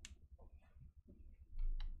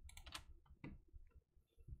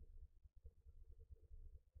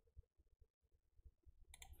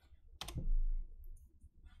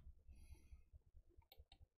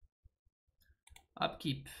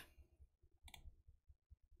 Upkeep.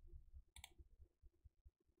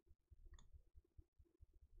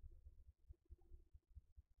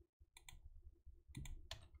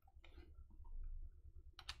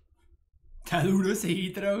 Está duro ese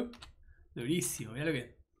Hitro. Durísimo, mira lo que...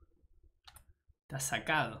 Está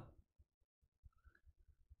sacado.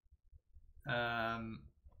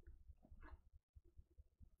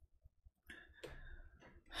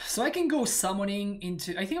 So I can go summoning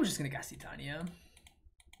into... I think I'm just going to cast Titania.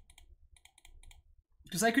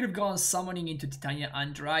 Because I could have gone summoning into Titania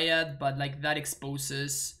and Dryad, but like that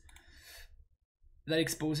exposes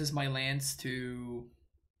my lands to...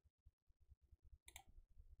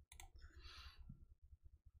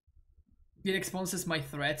 It exposes my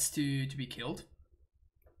threats to be killed.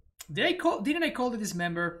 Didn't I call the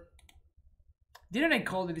Dismember? Didn't I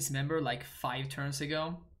call the Dismember like 5 turns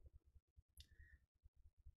ago?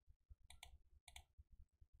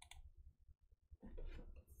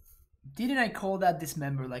 Didn't I call that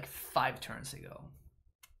Dismember like 5 turns ago?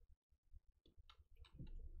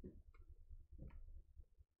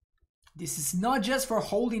 This is not just for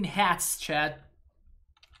holding hats, chat.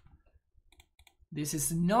 This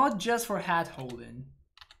is not just for hat holding.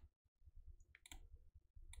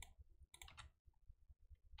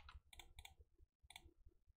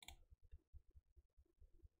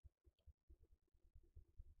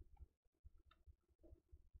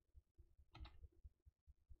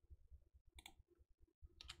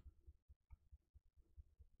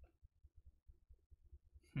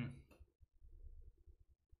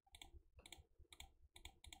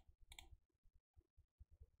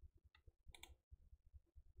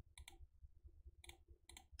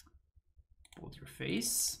 your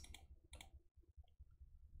face.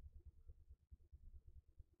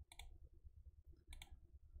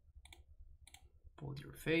 Bold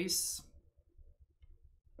your face.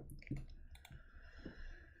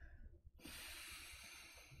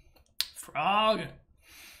 Frog.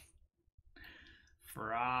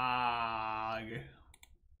 Frog.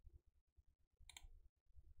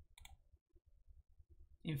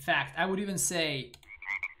 In fact, I would even say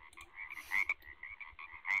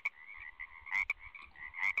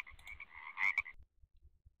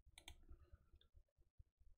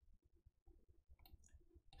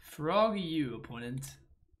frog you, opponent.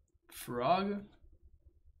 Frog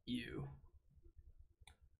you.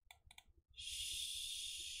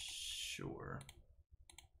 Sure.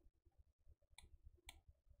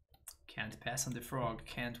 Can't pass on the frog,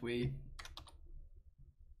 can't we?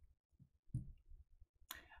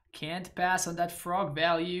 Can't pass on that frog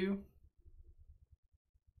value.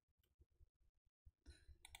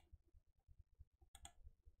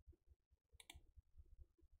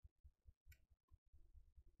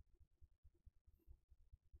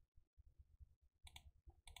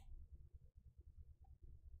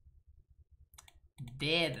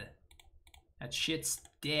 Dead. That shit's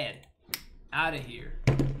dead. Out of here.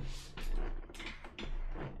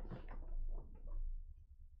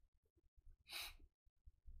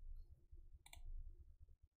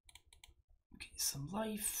 Okay, some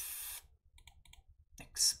life.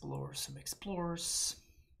 Explore some explorers.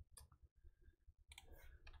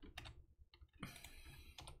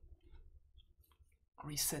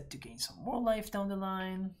 Reset to gain some more life down the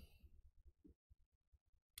line.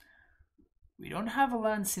 We don't have a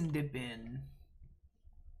lance in the bin,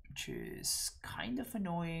 which is kind of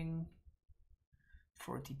annoying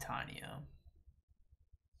for Titania.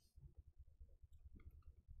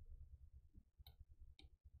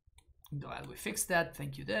 Glad we fixed that.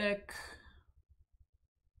 Thank you, deck.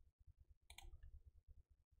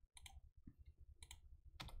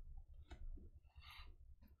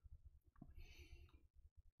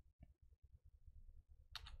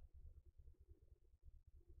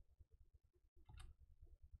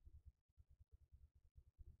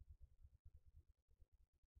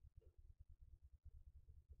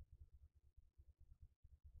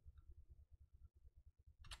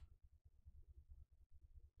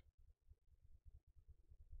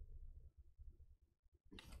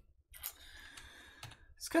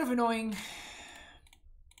 It's kind of annoying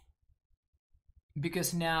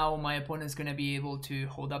because now my opponent's gonna be able to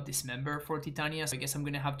hold up this member for Titania, so I guess I'm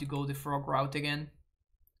gonna have to go the frog route again.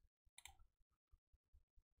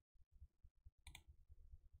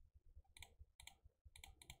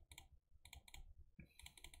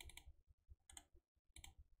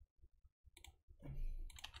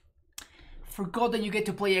 Forgot that you get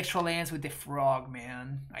to play extra lands with the frog,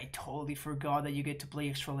 man. I totally forgot that you get to play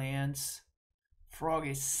extra lands. Frog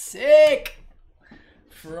is sick!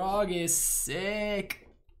 Frog is sick!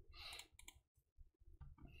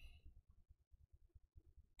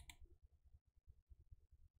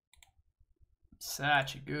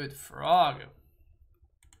 Such a good frog.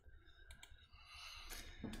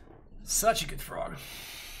 Such a good frog.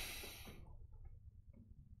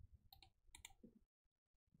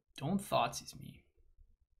 Don't Thoughtseize me.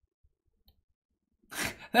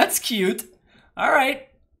 That's cute. Alright.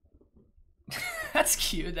 That's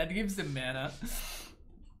cute. That gives them mana.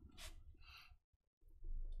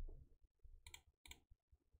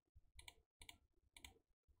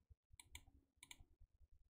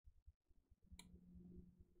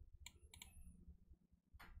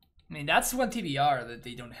 I mean, that's one TBR that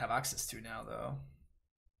they don't have access to now, though.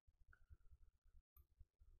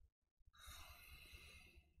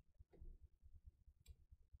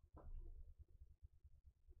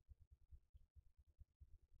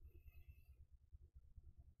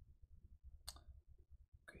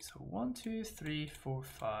 So 1, 2, 3, 4,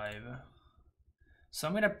 5. So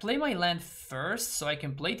I'm gonna play my land first so I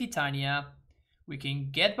can play Titania. We can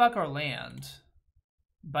get back our land.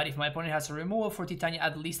 But if my opponent has a removal for Titania,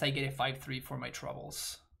 at least I get a 5/3 for my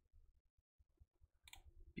troubles.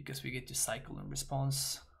 Because we get to cycle in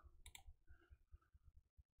response.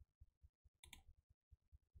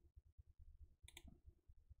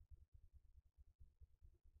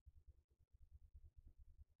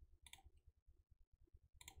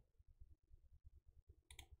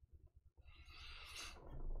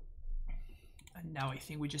 And now I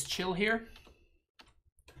think we just chill here.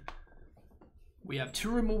 We have 2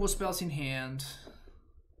 removal spells in hand.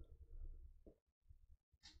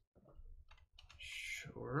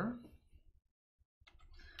 Sure.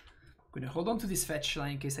 I'm gonna hold on to this fetch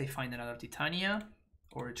line in case I find another Titania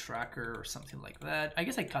or a tracker or something like that. I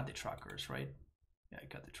guess I cut the trackers, right? Yeah, I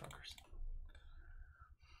got the truckers.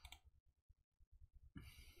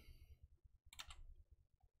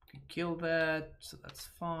 Can kill that, so that's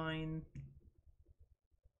fine.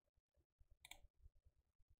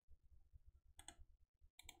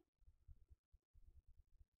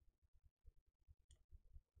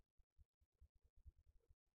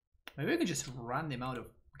 Maybe we can just run them out of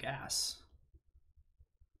gas.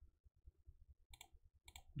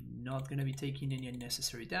 Not gonna be taking any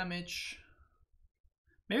unnecessary damage.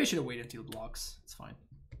 Maybe I should have waited until it blocks. It's fine.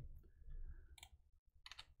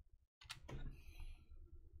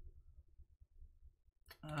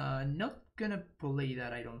 Not gonna play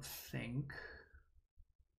that, I don't think.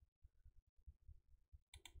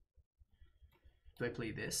 Do I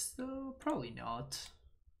play this though? Probably not.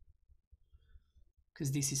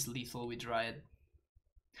 Because this is lethal with Dryad.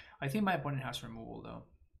 I think my opponent has removal though.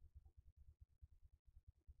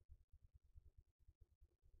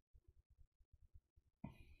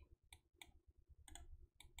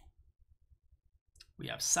 We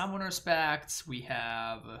have Summoner's Pact, we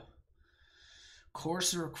have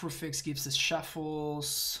Courser Crufix gives us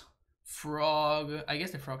Shuffles, Frog, I guess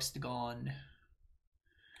the Frog's gone.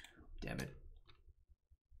 Damn it.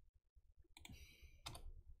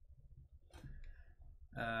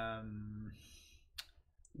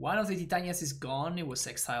 One of the Titanias is gone, it was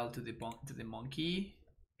exiled to the Monke.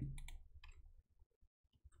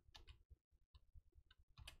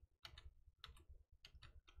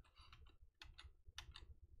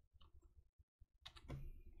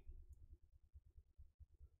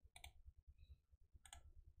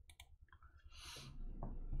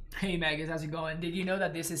 Hey Magus, how's it going? Did you know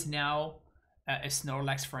that this is now a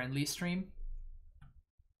Snorlax friendly stream?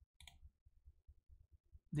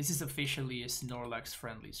 This is officially a Snorlax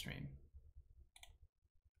friendly stream.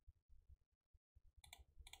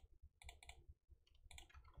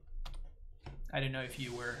 I don't know if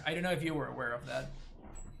you were aware of that.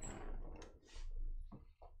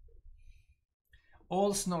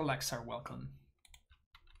 All Snorlax are welcome.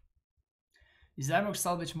 Is Diamond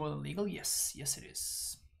salvage more than legal? Yes, yes it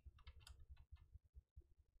is.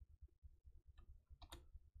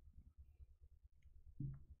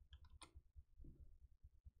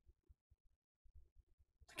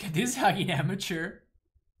 Look at this hugging amateur.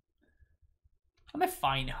 I'm a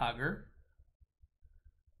fine hugger.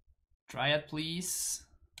 Dryad, please.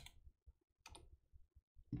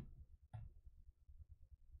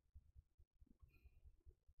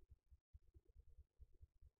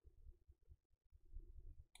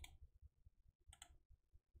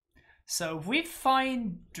 So if we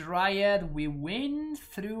find Dryad, we win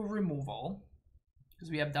through removal. Because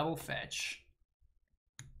we have double fetch.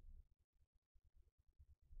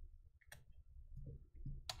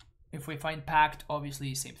 If we find Pact,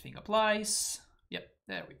 obviously same thing applies. Yep,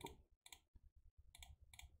 there we go.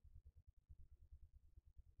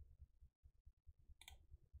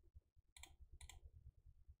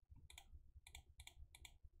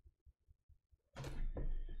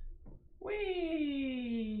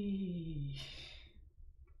 Whee!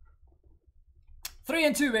 3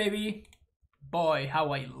 and 2, baby. Boy,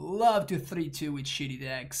 how I love to 3-2 with shitty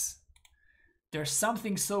decks. There's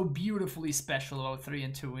something so beautifully special about 3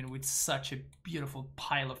 and 2 and with such a beautiful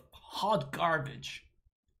pile of hot garbage.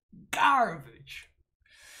 Garbage!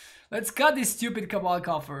 Let's cut these stupid Cabal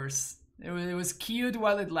coffers. It was cute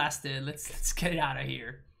while it lasted. Let's get it out of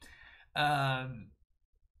here.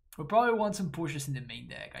 We'll probably want some pushes in the main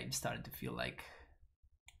deck. I'm starting to feel like.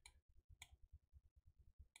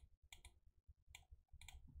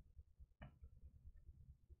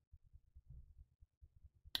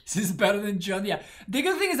 This is better than John. Yeah. The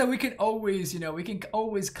good thing is that we can always, we can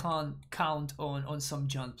always count on some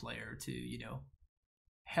John player to,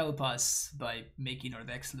 help us by making our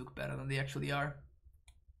decks look better than they actually are.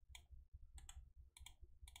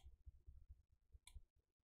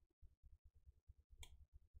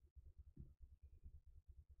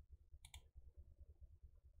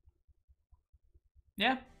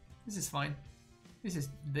 Yeah, this is fine. This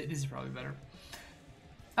is probably better.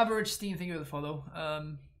 Average Steam, thank you for the follow.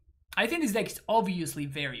 I think this deck is obviously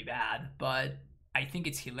very bad, but I think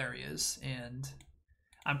it's hilarious, and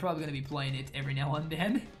I'm probably gonna be playing it every now and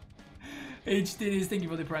then. HTDs, thank you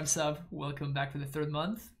for the Prime sub. Welcome back for the 3rd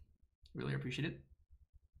month. Really appreciate it.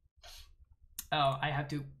 Oh, I have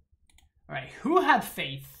to. All right, who had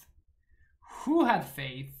faith? Who had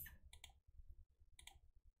faith?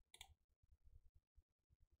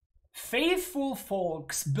 Faithful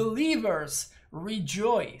folks, believers,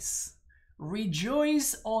 rejoice.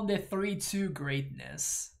 Rejoice on the 3-2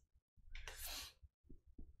 greatness.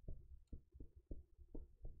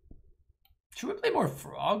 Should we play more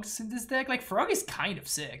frogs in this deck? Like, frog is kind of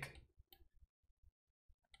sick.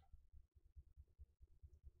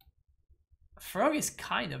 Frog is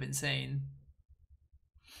kind of insane.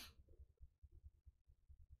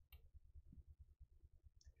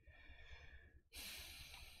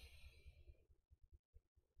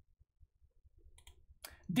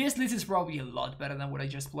 This list is probably a lot better than what I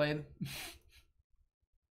just played.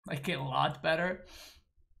 Like, a lot better.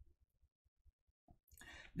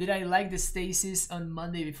 Did I like the Stasis on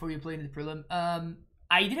Monday before you played in the prelim?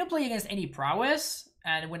 I didn't play against any prowess,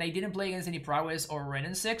 and when I didn't play against any prowess or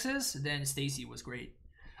Renin 6s, then Stacy was great.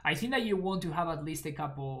 I think that you want to have at least a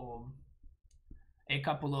couple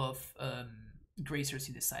of Gracers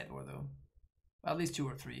in the sideboard though. At least 2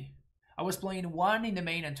 or 3. I was playing 1 in the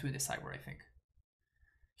main and 2 in the sideboard, I think.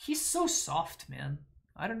 He's so soft, man.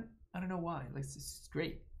 I don't know why. Like, it's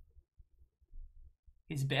great.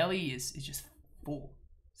 His belly is just full.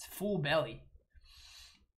 It's full belly.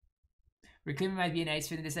 Reclaimer might be a nice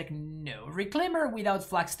fit in this deck. No. Reclaimer without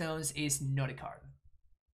Flagstones is not a card.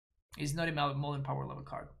 It's not a Modern Power level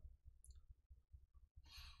card.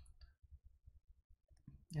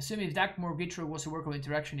 Assuming if that Morgitro was a workable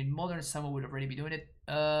interaction in Modern, someone would already be doing it.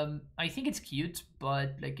 I think it's cute,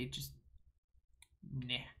 but like it just...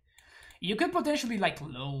 Nah. You could potentially like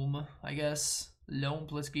Loam, I guess. Loam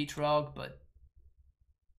plus Gitrog, but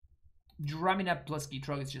drumming up plus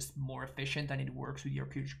Gitrog is just more efficient and it works with your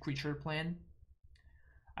creature plan.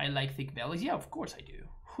 I like thick bellies. Yeah, of course I do.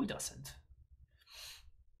 Who doesn't?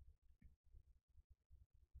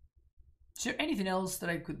 Is there anything else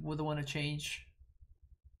that I would want to change?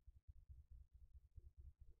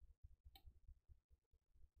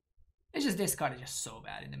 It's just this card is just so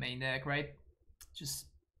bad in the main deck, right? Just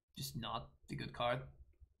not a good card.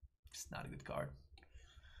 Just not a good card.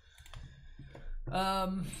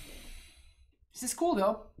 This is cool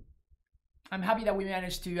though. I'm happy that we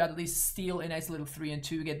managed to at least steal a nice little 3 and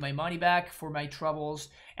 2, get my money back for my troubles,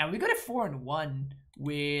 and we got a 4 and 1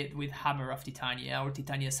 with Hammer of Titania, or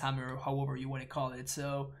Titania's Hammer, however you want to call it.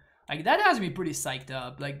 So like that has me pretty psyched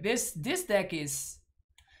up. Like this deck is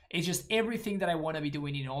just everything that I want to be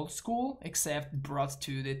doing in old school, except brought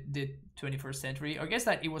to the 21st century. I guess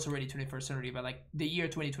that it was already 21st century, but like the year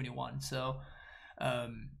 2021. So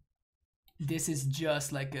this is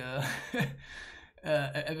just like a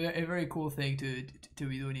a very cool thing to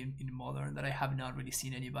be doing in Modern that I have not really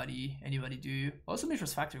seen anybody do. Also,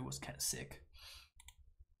 Mishra's Factory was kind of sick.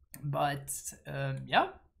 But yeah,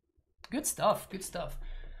 good stuff.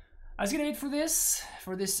 That's gonna be it for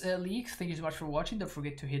this league. Thank you so much for watching. Don't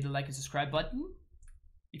forget to hit the like and subscribe button.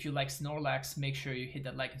 If you like Snorlax, make sure you hit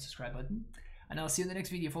that like and subscribe button. And I'll see you in the next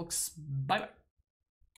video, folks. Bye bye.